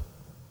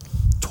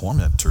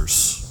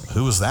 Tormentors?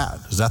 Who is that?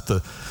 Is that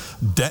the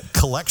debt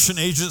collection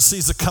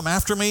agencies that come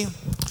after me?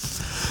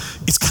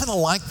 It's kind of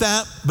like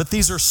that, but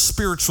these are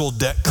spiritual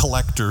debt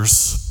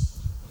collectors.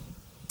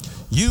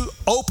 You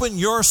open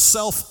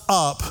yourself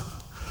up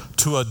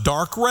to a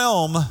dark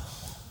realm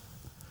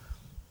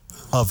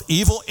of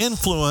evil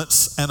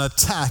influence and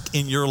attack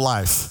in your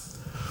life.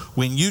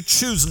 When you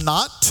choose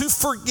not to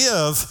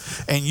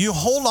forgive and you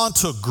hold on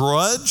to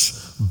grudge,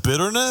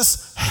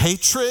 bitterness,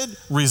 hatred,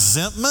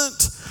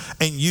 resentment,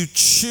 and you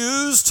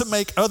choose to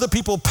make other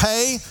people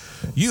pay,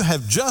 you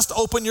have just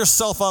opened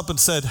yourself up and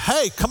said,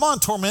 hey, come on,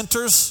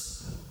 tormentors.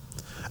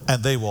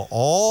 And they will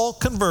all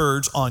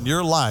converge on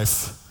your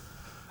life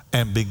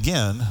and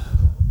begin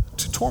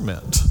to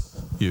torment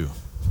you.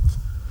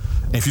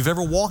 And if you've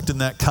ever walked in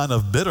that kind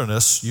of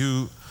bitterness,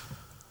 you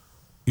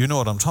know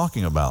what I'm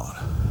talking about.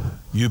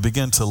 You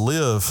begin to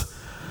live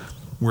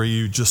where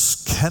you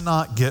just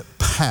cannot get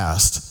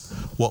past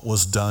what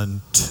was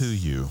done to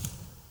you.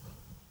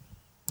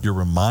 You're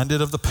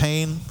reminded of the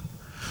pain.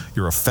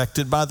 You're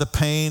affected by the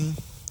pain.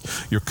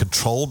 You're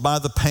controlled by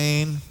the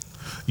pain.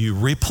 You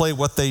replay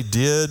what they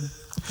did,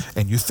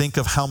 and you think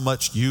of how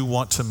much you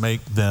want to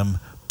make them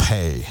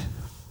pay.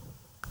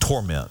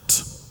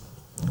 Torment.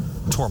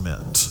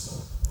 Torment.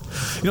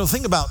 You know, the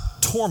thing about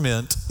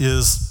torment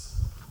is,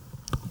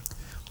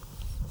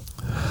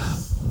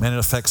 man, it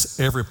affects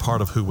every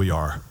part of who we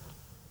are.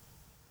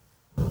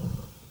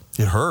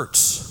 It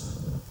hurts.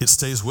 It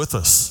stays with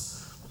us.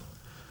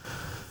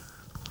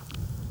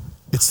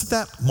 It's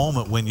that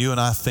moment when you and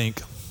I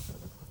think,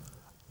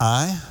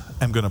 I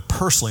am going to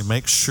personally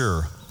make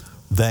sure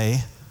they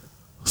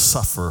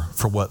suffer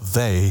for what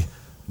they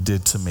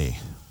did to me.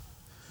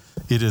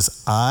 It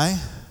is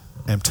I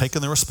am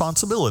taking the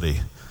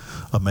responsibility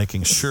of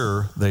making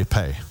sure they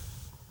pay.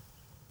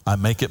 I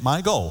make it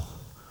my goal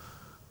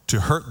to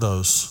hurt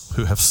those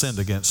who have sinned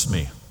against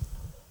me.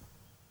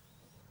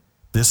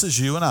 This is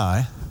you and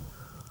I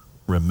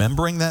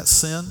remembering that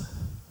sin,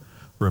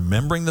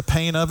 remembering the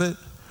pain of it,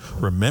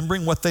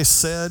 remembering what they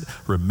said,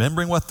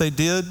 remembering what they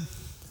did.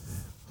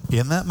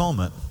 In that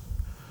moment,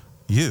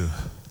 you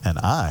and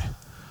I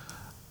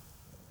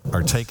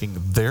are taking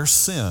their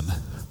sin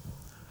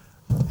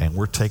and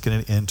we're taking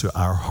it into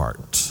our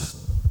heart.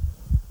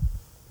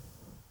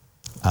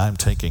 I'm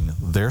taking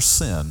their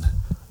sin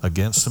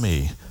against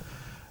me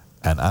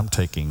and I'm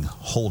taking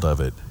hold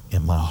of it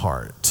in my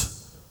heart.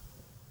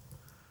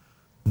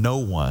 No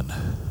one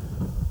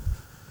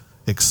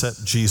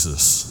except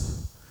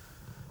Jesus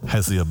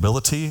has the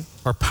ability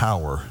or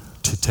power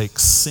to take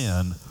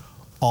sin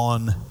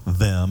on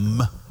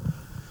them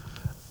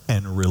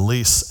and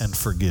release and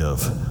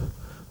forgive.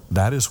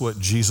 That is what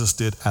Jesus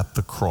did at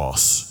the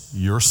cross.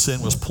 Your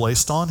sin was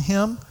placed on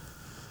him,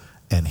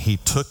 and he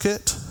took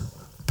it,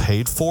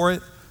 paid for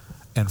it,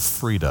 and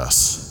freed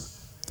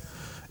us.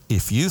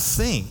 If you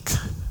think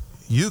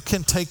you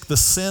can take the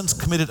sins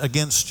committed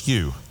against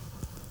you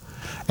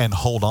and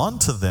hold on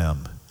to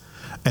them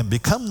and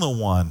become the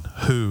one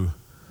who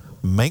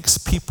makes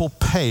people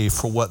pay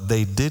for what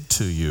they did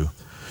to you,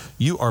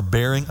 you are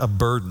bearing a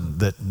burden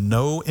that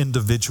no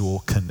individual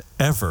can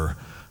ever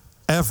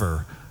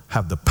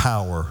have the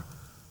power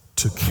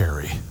to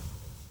carry.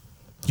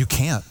 You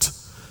can't.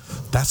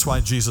 That's why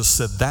Jesus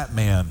said that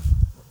man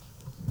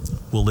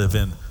will live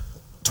in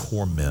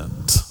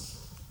torment.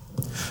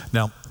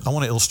 Now, I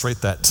want to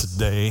illustrate that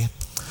today,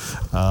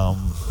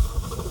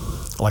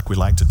 like we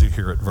like to do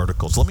here at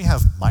Verticals. Let me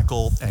have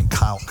Michael and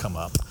Kyle come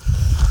up.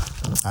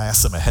 I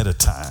asked them ahead of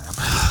time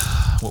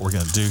what we're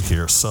going to do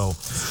here. So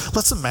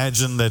let's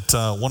imagine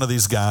that one of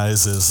these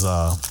guys is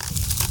the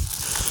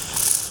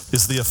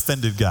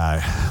offended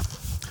guy.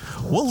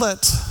 We'll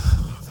let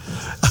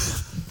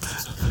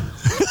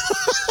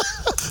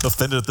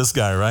offended at this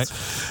guy, right?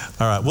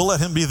 All right, we'll let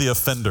him be the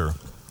offender.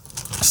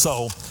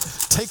 So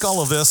take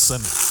all of this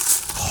and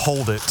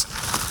hold it,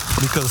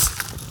 because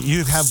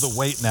you have the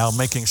weight now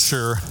making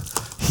sure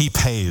he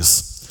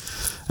pays.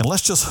 And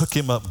let's just hook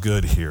him up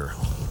good here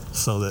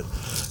so that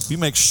you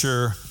make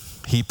sure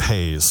he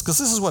pays. Because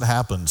this is what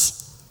happens.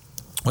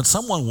 When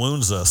someone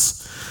wounds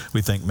us,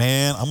 we think,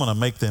 man, I'm going to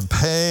make them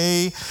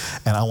pay,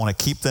 and I want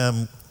to keep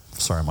them.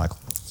 Sorry, Michael.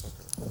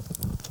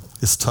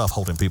 It's tough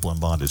holding people in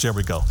bondage. There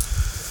we go.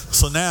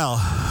 So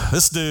now,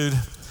 this dude,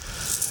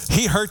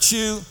 he hurt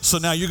you, so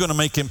now you're going to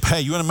make him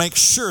pay. You want to make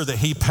sure that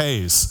he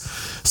pays.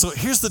 So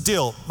here's the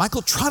deal.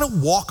 Michael, try to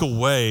walk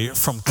away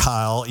from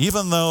Kyle,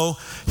 even though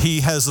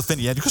he has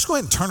offended you. Just go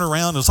ahead and turn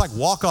around. It's like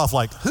walk off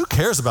like, who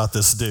cares about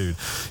this dude?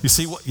 You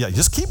see what? Yeah,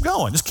 just keep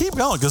going. Just keep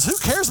going, because who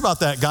cares about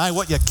that guy?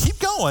 What? Yeah, keep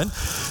going.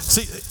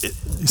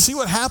 You see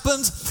what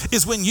happens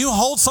is when you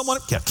hold someone,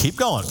 yeah, keep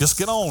going. Just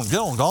get on,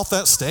 go off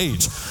that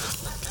stage.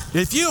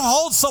 If you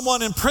hold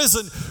someone in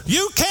prison,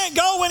 you can't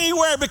go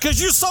anywhere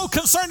because you're so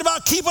concerned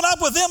about keeping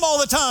up with them all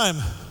the time.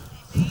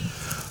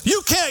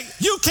 You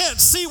can't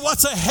see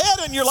what's ahead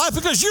in your life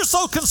because you're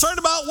so concerned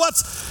about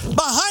what's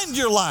behind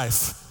your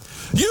life.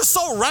 You're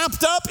so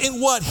wrapped up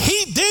in what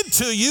he did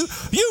to you,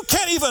 you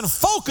can't even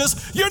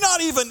focus. You're not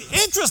even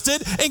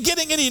interested in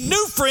getting any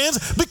new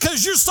friends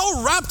because you're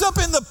so wrapped up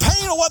in the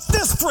pain of what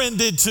this friend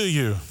did to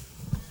you.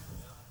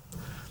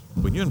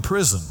 When you're in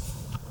prison,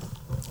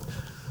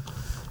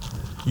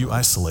 you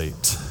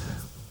isolate.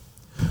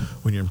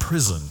 When you're in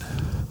prison,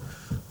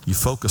 you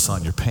focus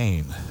on your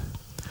pain.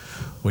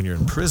 When you're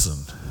in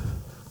prison,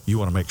 you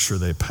want to make sure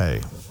they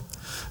pay.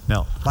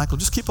 Now, Michael,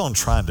 just keep on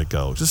trying to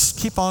go. Just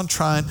keep on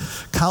trying.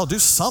 Kyle, do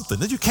something.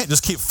 You can't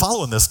just keep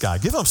following this guy.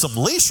 Give him some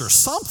leash or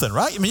something,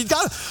 right? I mean, you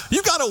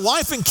got a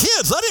wife and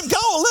kids. Let him go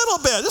a little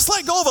bit. Just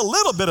let go of a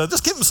little bit.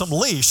 Just give him some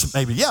leash,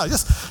 maybe.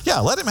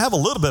 Let him have a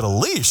little bit of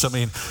leash. I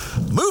mean,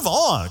 move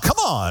on. Come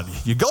on.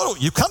 You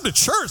come to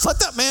church. Let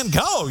that man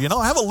go.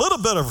 Have a little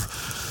bit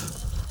of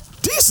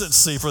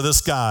decency for this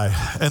guy.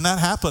 And that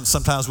happens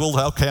sometimes. I'm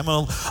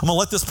gonna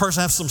let this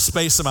person have some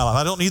space in my life.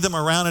 I don't need them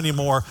around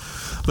anymore.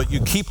 But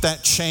you keep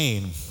that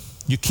chain.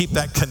 You keep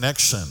that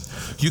connection.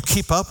 You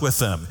keep up with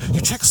them.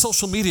 You check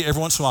social media every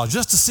once in a while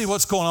just to see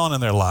what's going on in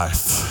their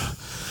life.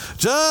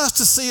 Just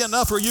to see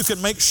enough where you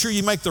can make sure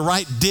you make the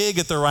right dig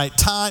at the right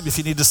time, if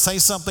you need to say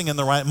something in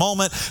the right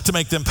moment to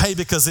make them pay,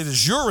 because it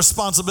is your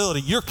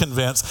responsibility, you're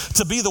convinced,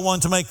 to be the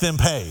one to make them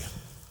pay.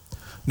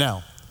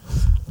 Now,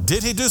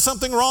 did he do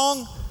something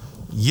wrong?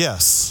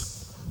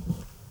 Yes.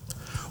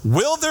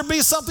 Will there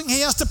be something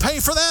he has to pay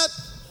for that?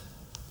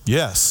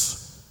 Yes.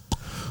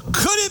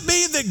 Could it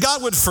be that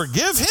God would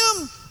forgive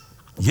him?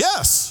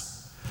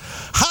 Yes.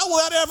 How will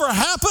that ever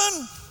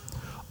happen?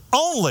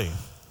 Only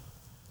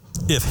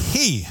if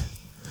he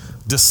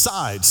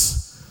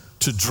decides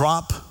to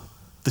drop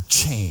the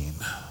chain.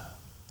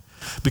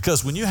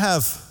 Because when you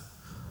have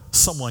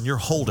someone you're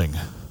holding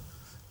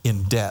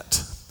in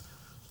debt,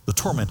 the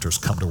tormentors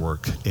come to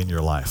work in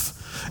your life.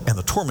 And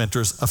the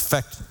tormentors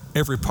affect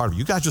every part of you.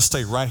 You guys just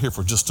stay right here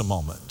for just a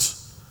moment,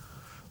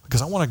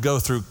 because I want to go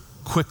through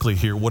quickly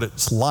here what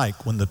it's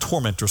like when the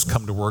tormentors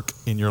come to work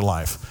in your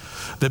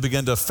life. They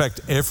begin to affect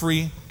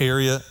every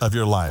area of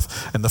your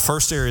life. And the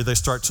first area they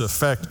start to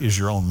affect is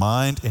your own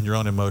mind and your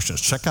own emotions.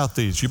 Check out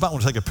these. You might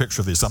want to take a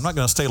picture of these. I'm not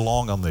going to stay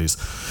long on these.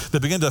 They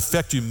begin to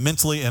affect you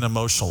mentally and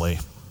emotionally.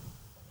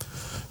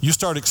 You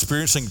start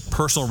experiencing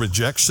personal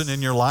rejection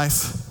in your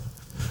life.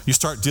 You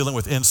start dealing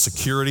with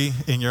insecurity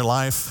in your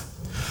life.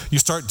 You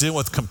start dealing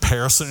with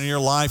comparison in your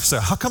life. You say,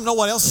 how come no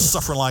one else is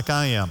suffering like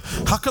I am?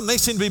 How come they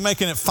seem to be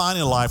making it fine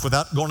in life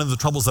without going into the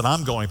troubles that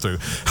I'm going through?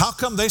 How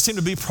come they seem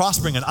to be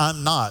prospering and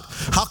I'm not?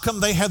 How come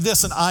they have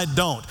this and I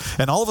don't?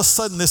 And all of a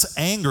sudden this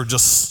anger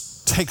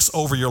just takes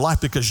over your life,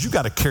 because you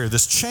got to carry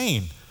this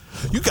chain.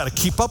 You got to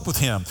keep up with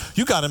him.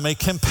 You got to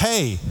make him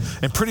pay.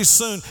 And pretty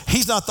soon,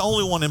 he's not the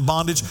only one in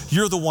bondage.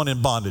 You're the one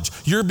in bondage.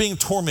 You're being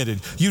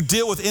tormented. You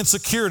deal with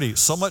insecurity.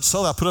 So much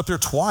so that I put up there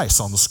twice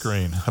on the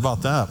screen. How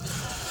about that?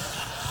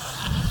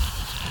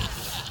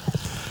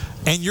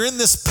 And you're in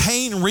this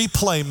pain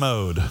replay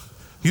mode.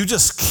 You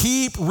just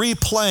keep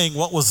replaying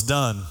what was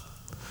done.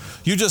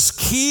 You just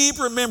keep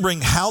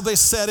remembering how they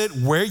said it,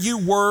 where you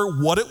were,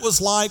 what it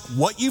was like,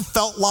 what you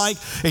felt like,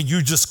 and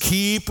you just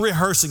keep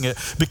rehearsing it,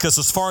 because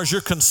as far as you're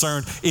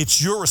concerned,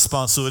 it's your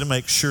responsibility to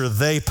make sure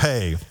they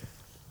pay.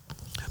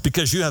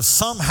 Because you have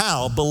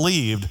somehow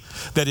believed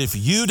that if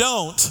you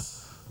don't,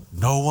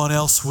 no one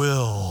else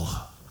will.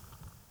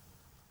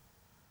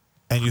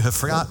 And you have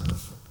forgotten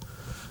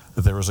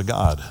that there is a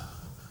God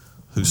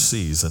who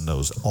sees and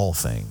knows all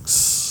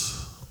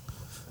things.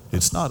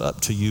 It's not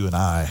up to you and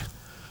I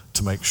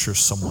to make sure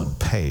someone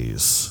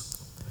pays.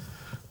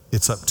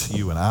 It's up to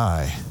you and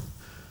I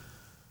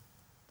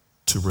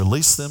to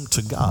release them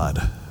to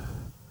God,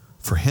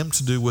 for him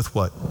to do with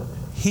what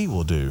he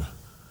will do.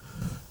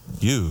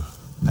 You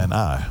and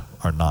I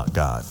are not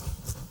God.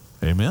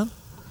 Amen?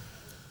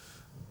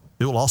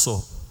 It will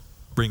also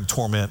bring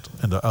torment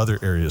into other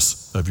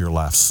areas of your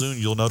life. Soon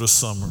you'll notice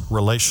some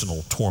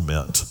relational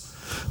torment.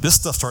 This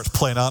stuff starts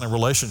playing out in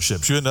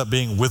relationships. You end up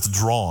being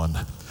withdrawn.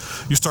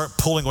 You start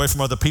pulling away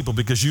from other people,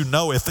 because you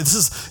know if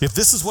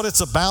this is what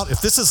it's about,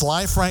 if this is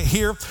life right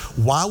here,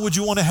 why would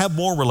you want to have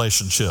more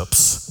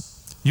relationships?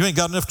 You ain't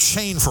got enough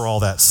chain for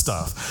all that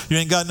stuff. You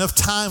ain't got enough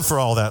time for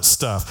all that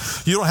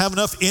stuff. You don't have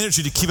enough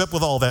energy to keep up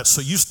with all that.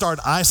 So you start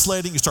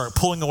isolating, you start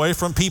pulling away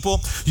from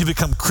people. You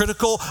become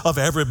critical of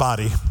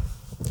everybody.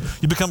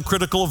 You become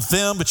critical of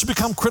them, but you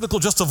become critical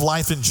just of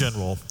life in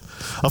general.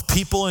 of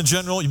people in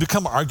general. You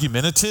become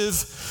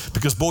argumentative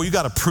because, boy, you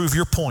got to prove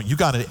your point. You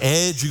got an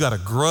edge, you got a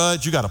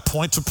grudge, you got a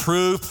point to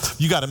prove.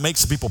 You got to make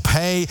some people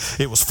pay.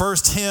 It was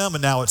first him,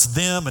 and now it's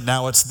them, and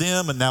now it's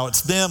them, and now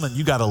it's them, and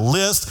you got a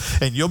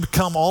list, and you'll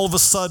become all of a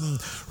sudden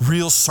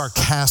real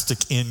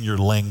sarcastic in your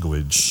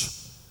language.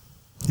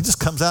 It just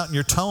comes out in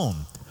your tone.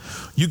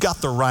 You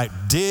got the right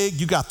dig,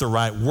 you got the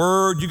right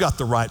word, you got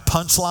the right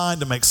punchline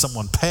to make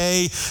someone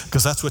pay,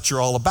 because that's what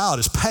you're all about,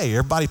 is pay.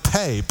 Everybody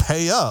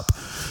pay up.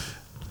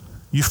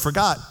 You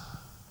forgot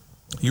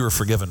you were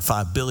forgiven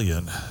 $5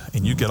 billion,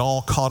 and you get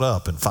all caught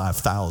up in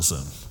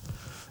 5,000,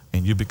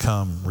 and you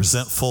become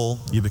resentful,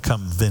 you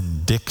become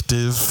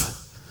vindictive.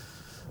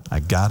 I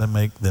gotta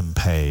make them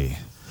pay.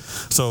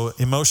 So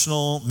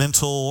emotional,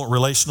 mental,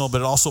 relational,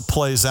 but it also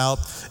plays out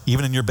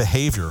even in your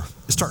behavior.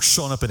 It starts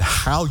showing up in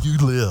how you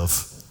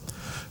live.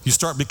 You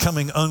start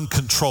becoming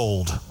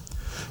uncontrolled.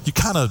 You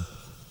kind of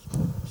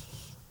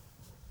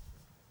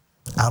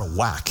out of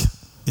whack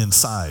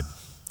inside.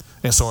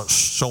 And so it's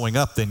showing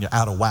up, then you're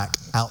out of whack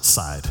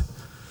outside.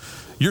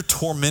 You're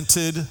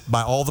tormented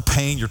by all the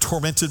pain. You're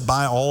tormented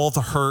by all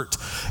the hurt.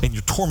 And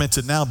you're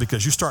tormented now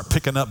because you start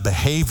picking up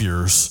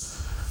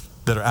behaviors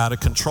that are out of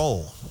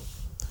control.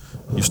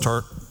 You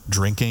start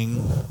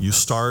drinking. You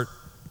start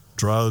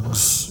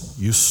drugs.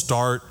 You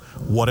start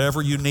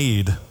whatever you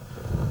need.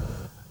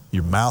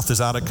 Your mouth is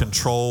out of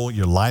control.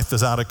 Your life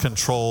is out of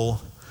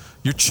control.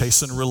 You're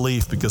chasing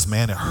relief because,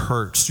 man, it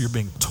hurts. You're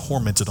being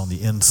tormented on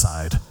the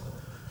inside.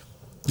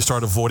 You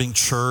start avoiding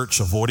church,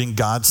 avoiding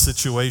God's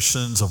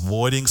situations,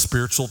 avoiding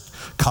spiritual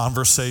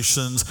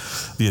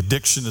conversations. The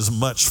addiction is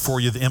much for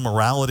you. The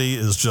immorality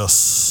is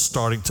just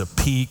starting to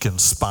peak and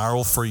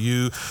spiral for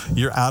you.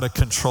 You're out of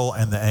control,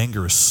 and the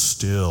anger is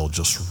still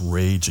just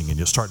raging, and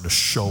you're starting to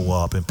show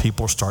up, and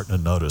people are starting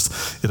to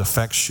notice. It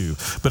affects you.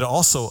 But it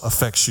also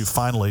affects you,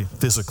 finally,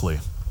 physically.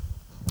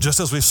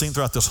 Just as we've seen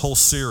throughout this whole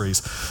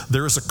series,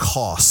 there is a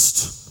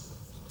cost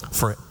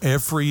for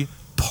every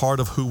part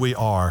of who we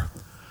are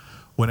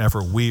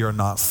whenever we are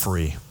not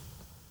free.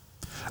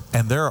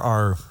 And there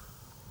are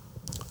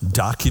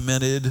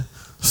documented,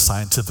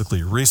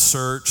 scientifically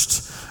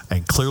researched,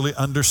 and clearly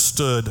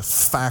understood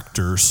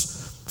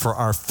factors for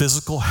our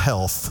physical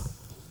health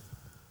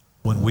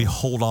when we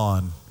hold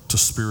on to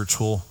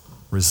spiritual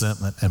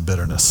resentment and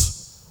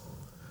bitterness.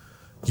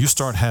 You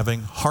start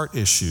having heart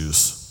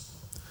issues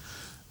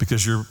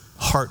because your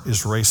heart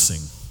is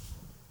racing.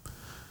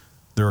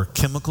 There are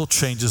chemical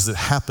changes that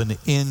happen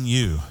in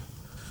you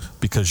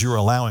because you're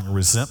allowing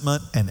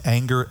resentment and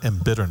anger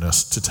and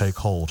bitterness to take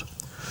hold.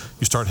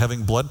 You start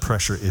having blood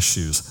pressure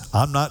issues.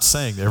 I'm not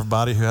saying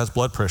everybody who has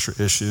blood pressure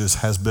issues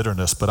has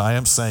bitterness, but I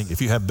am saying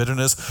if you have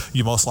bitterness,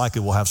 you most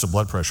likely will have some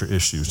blood pressure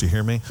issues. Do you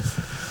hear me?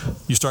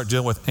 You start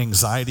dealing with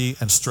anxiety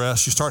and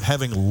stress. You start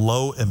having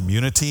low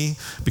immunity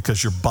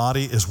because your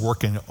body is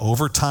working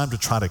overtime to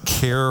try to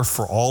care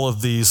for all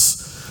of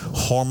these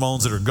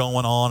hormones that are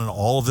going on and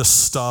all of this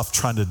stuff,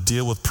 trying to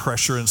deal with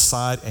pressure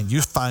inside, and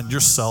you find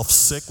yourself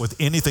sick with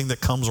anything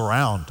that comes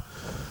around.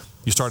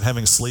 You start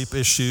having sleep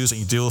issues and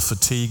you deal with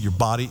fatigue. Your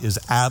body is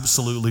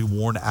absolutely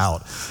worn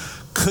out.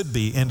 Could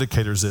be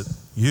indicators that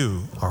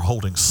you are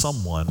holding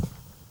someone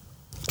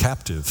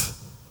captive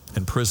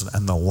in prison,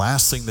 and the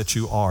last thing that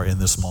you are in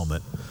this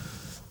moment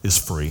is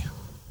free.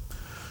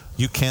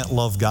 You can't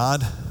love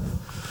God,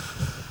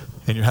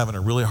 and you're having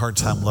a really hard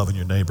time loving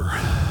your neighbor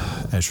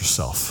as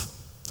yourself.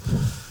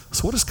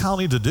 So what does Kyle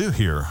need to do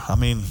here? I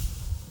mean,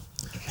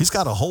 he's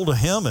got a hold of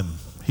him, and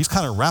he's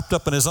kind of wrapped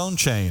up in his own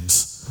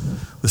chains.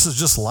 This is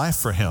just life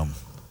for him.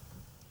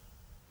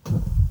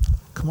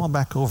 Come on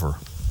back over,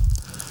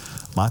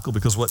 Michael,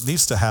 because what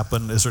needs to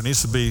happen is there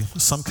needs to be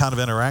some kind of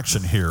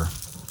interaction here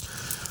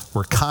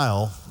where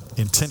Kyle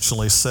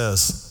intentionally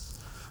says,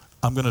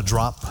 I'm going to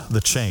drop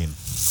the chain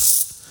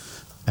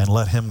and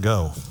let him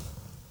go.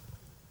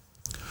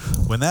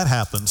 When that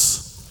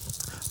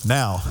happens,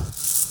 now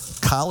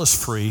Kyle is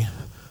free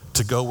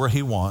to go where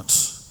he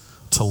wants,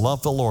 to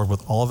love the Lord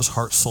with all of his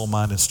heart, soul,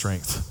 mind, and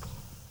strength,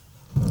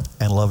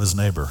 and love his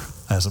neighbor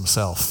as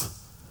himself.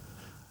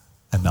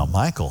 And now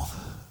Michael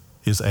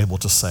is able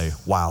to say,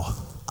 wow,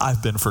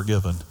 I've been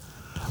forgiven.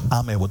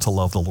 I'm able to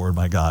love the Lord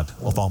my God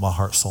with all my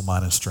heart, soul,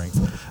 mind, and strength,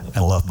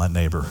 and love my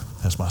neighbor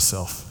as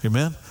myself.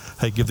 Amen?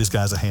 Hey, give these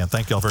guys a hand.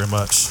 Thank y'all very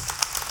much.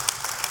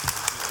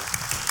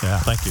 Yeah,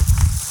 thank you.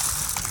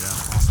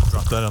 Yeah, awesome.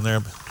 Drop that in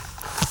there.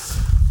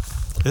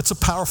 It's a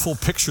powerful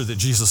picture that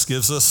Jesus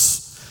gives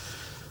us,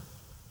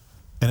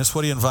 and it's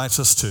what he invites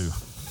us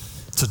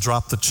to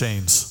drop the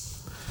chains,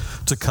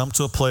 to come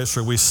to a place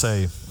where we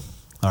say,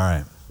 all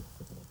right,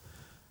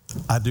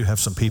 I do have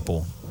some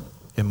people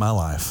in my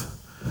life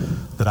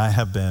that I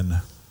have been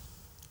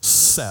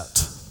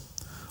set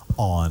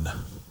on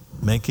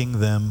making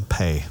them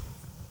pay,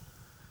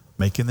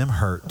 making them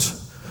hurt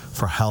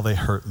for how they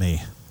hurt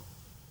me.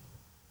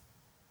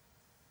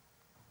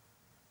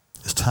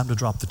 It's time to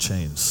drop the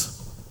chains,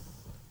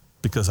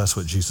 because that's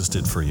what Jesus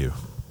did for you.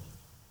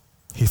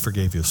 He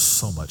forgave you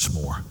so much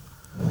more.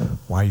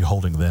 Why are you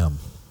holding them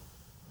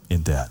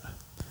in debt?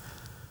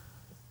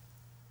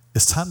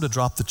 It's time to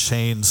drop the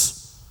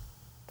chains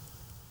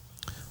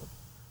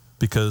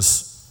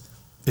because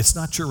it's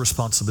not your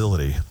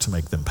responsibility to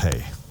make them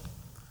pay.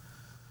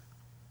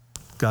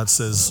 God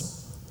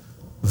says,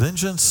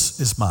 vengeance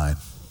is mine,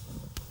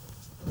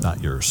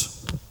 not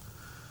yours.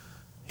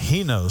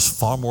 He knows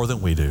far more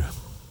than we do.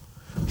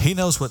 He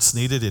knows what's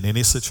needed in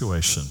any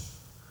situation.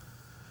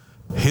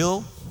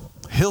 He'll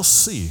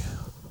see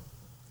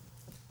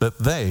that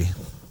they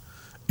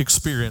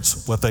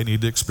experience what they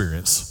need to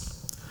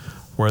experience,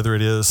 whether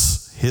it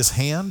is his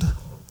hand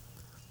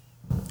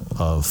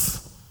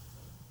of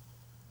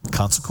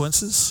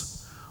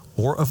consequences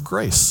or of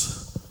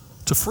grace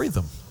to free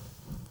them.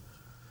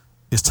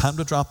 It's time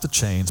to drop the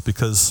chains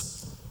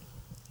because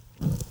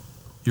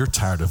you're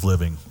tired of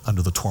living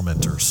under the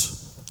tormentors.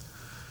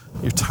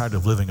 You're tired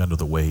of living under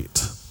the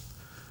weight.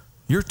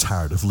 You're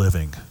tired of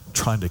living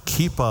trying to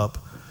keep up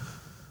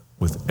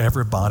with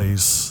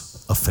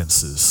everybody's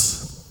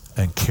offenses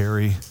and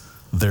carry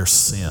their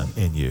sin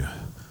in you.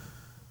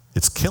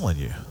 It's killing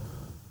you.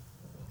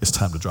 It's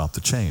time to drop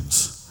the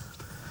chains.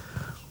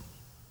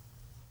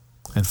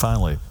 And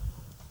finally,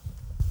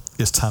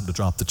 it's time to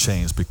drop the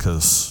chains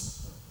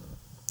because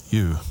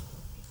you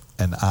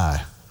and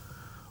I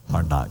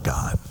are not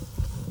God.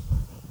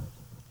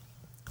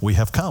 We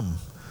have come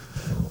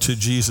to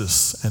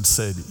Jesus and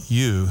said,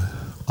 you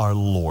are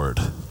Lord.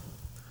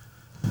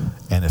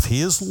 And if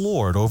he is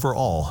Lord over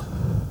all,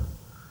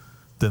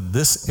 then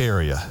this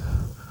area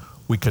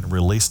we can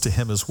release to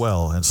him as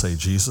well and say,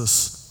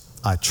 Jesus,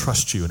 I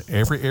trust you in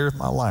every area of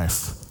my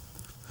life,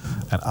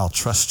 and I'll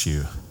trust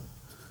you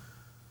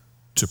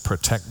to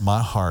protect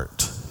my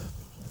heart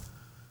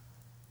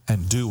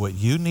and do what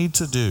you need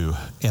to do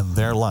in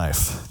their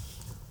life.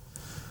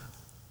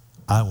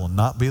 I will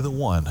not be the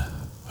one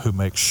who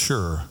makes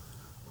sure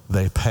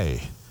they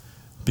pay,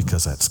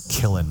 because that's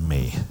killing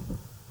me.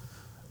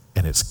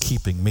 And it's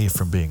keeping me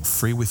from being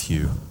free with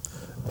you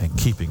and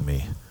keeping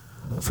me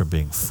from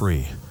being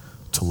free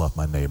to love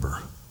my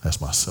neighbor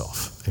as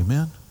myself.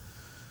 Amen?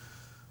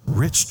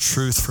 Rich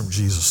truth from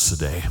Jesus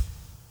today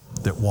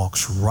that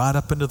walks right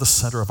up into the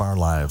center of our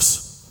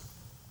lives.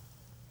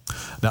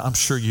 Now, I'm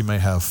sure you may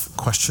have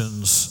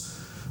questions.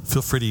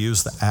 Feel free to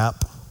use the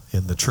app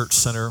in the Church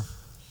Center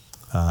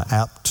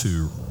app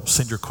to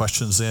send your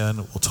questions in.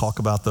 We'll talk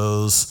about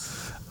those.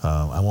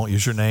 I won't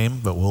use your name,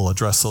 but we'll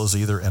address those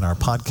either in our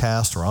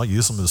podcast, or I'll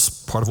use them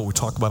as part of what we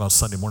talk about on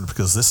Sunday morning,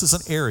 because this is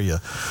an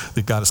area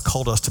that God has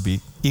called us to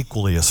be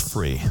equally as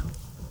free.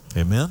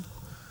 Amen?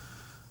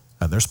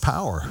 And there's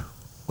power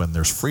when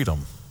there's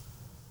freedom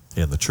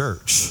in the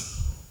church.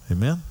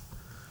 Amen?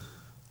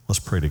 Let's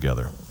pray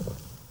together.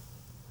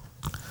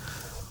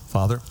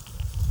 Father,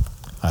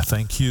 I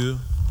thank you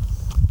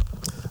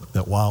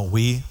that while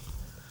we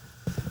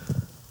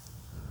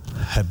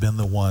have been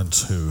the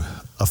ones who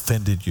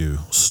offended you,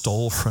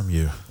 stole from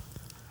you,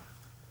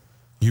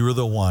 you were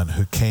the one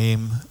who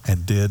came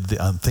and did the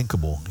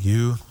unthinkable.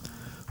 You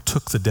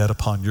took the debt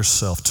upon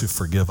yourself to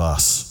forgive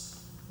us,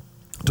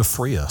 to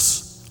free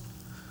us.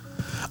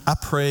 I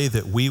pray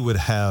that we would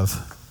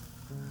have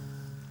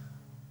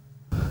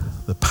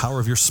the power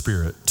of your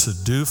Spirit to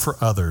do for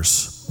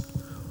others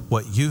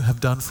what you have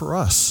done for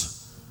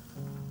us,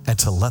 and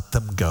to let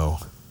them go.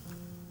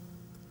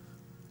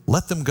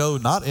 Let them go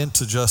not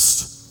into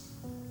just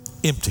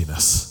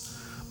emptiness,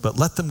 but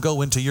let them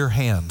go into your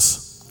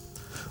hands.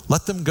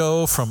 Let them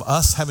go from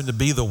us having to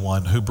be the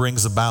one who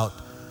brings about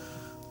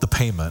the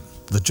payment,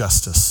 the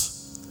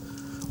justice.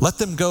 Let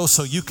them go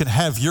so you can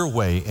have your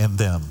way in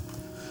them.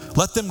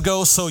 Let them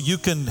go so you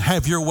can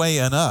have your way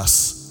in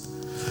us.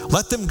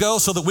 Let them go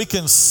so that we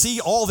can see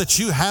all that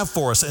you have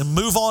for us and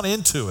move on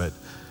into it.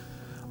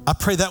 I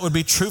pray that would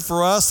be true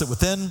for us, that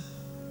within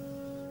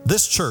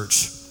this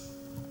church,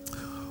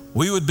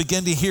 we would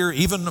begin to hear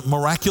even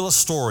miraculous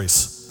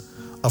stories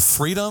of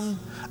freedom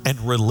and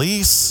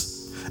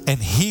release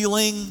and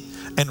healing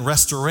and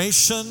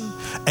restoration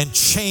and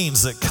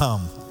chains that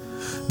come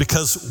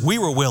because we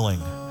were willing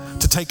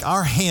to take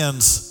our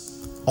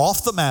hands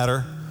off the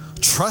matter,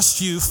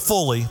 trust you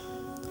fully,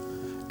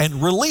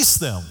 and release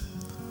them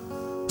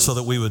so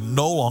that we would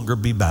no longer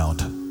be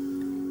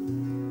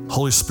bound.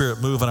 Holy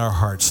Spirit, move in our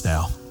hearts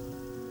now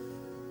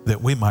that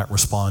we might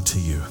respond to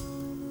you.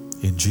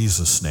 In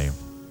Jesus' name,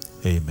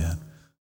 amen.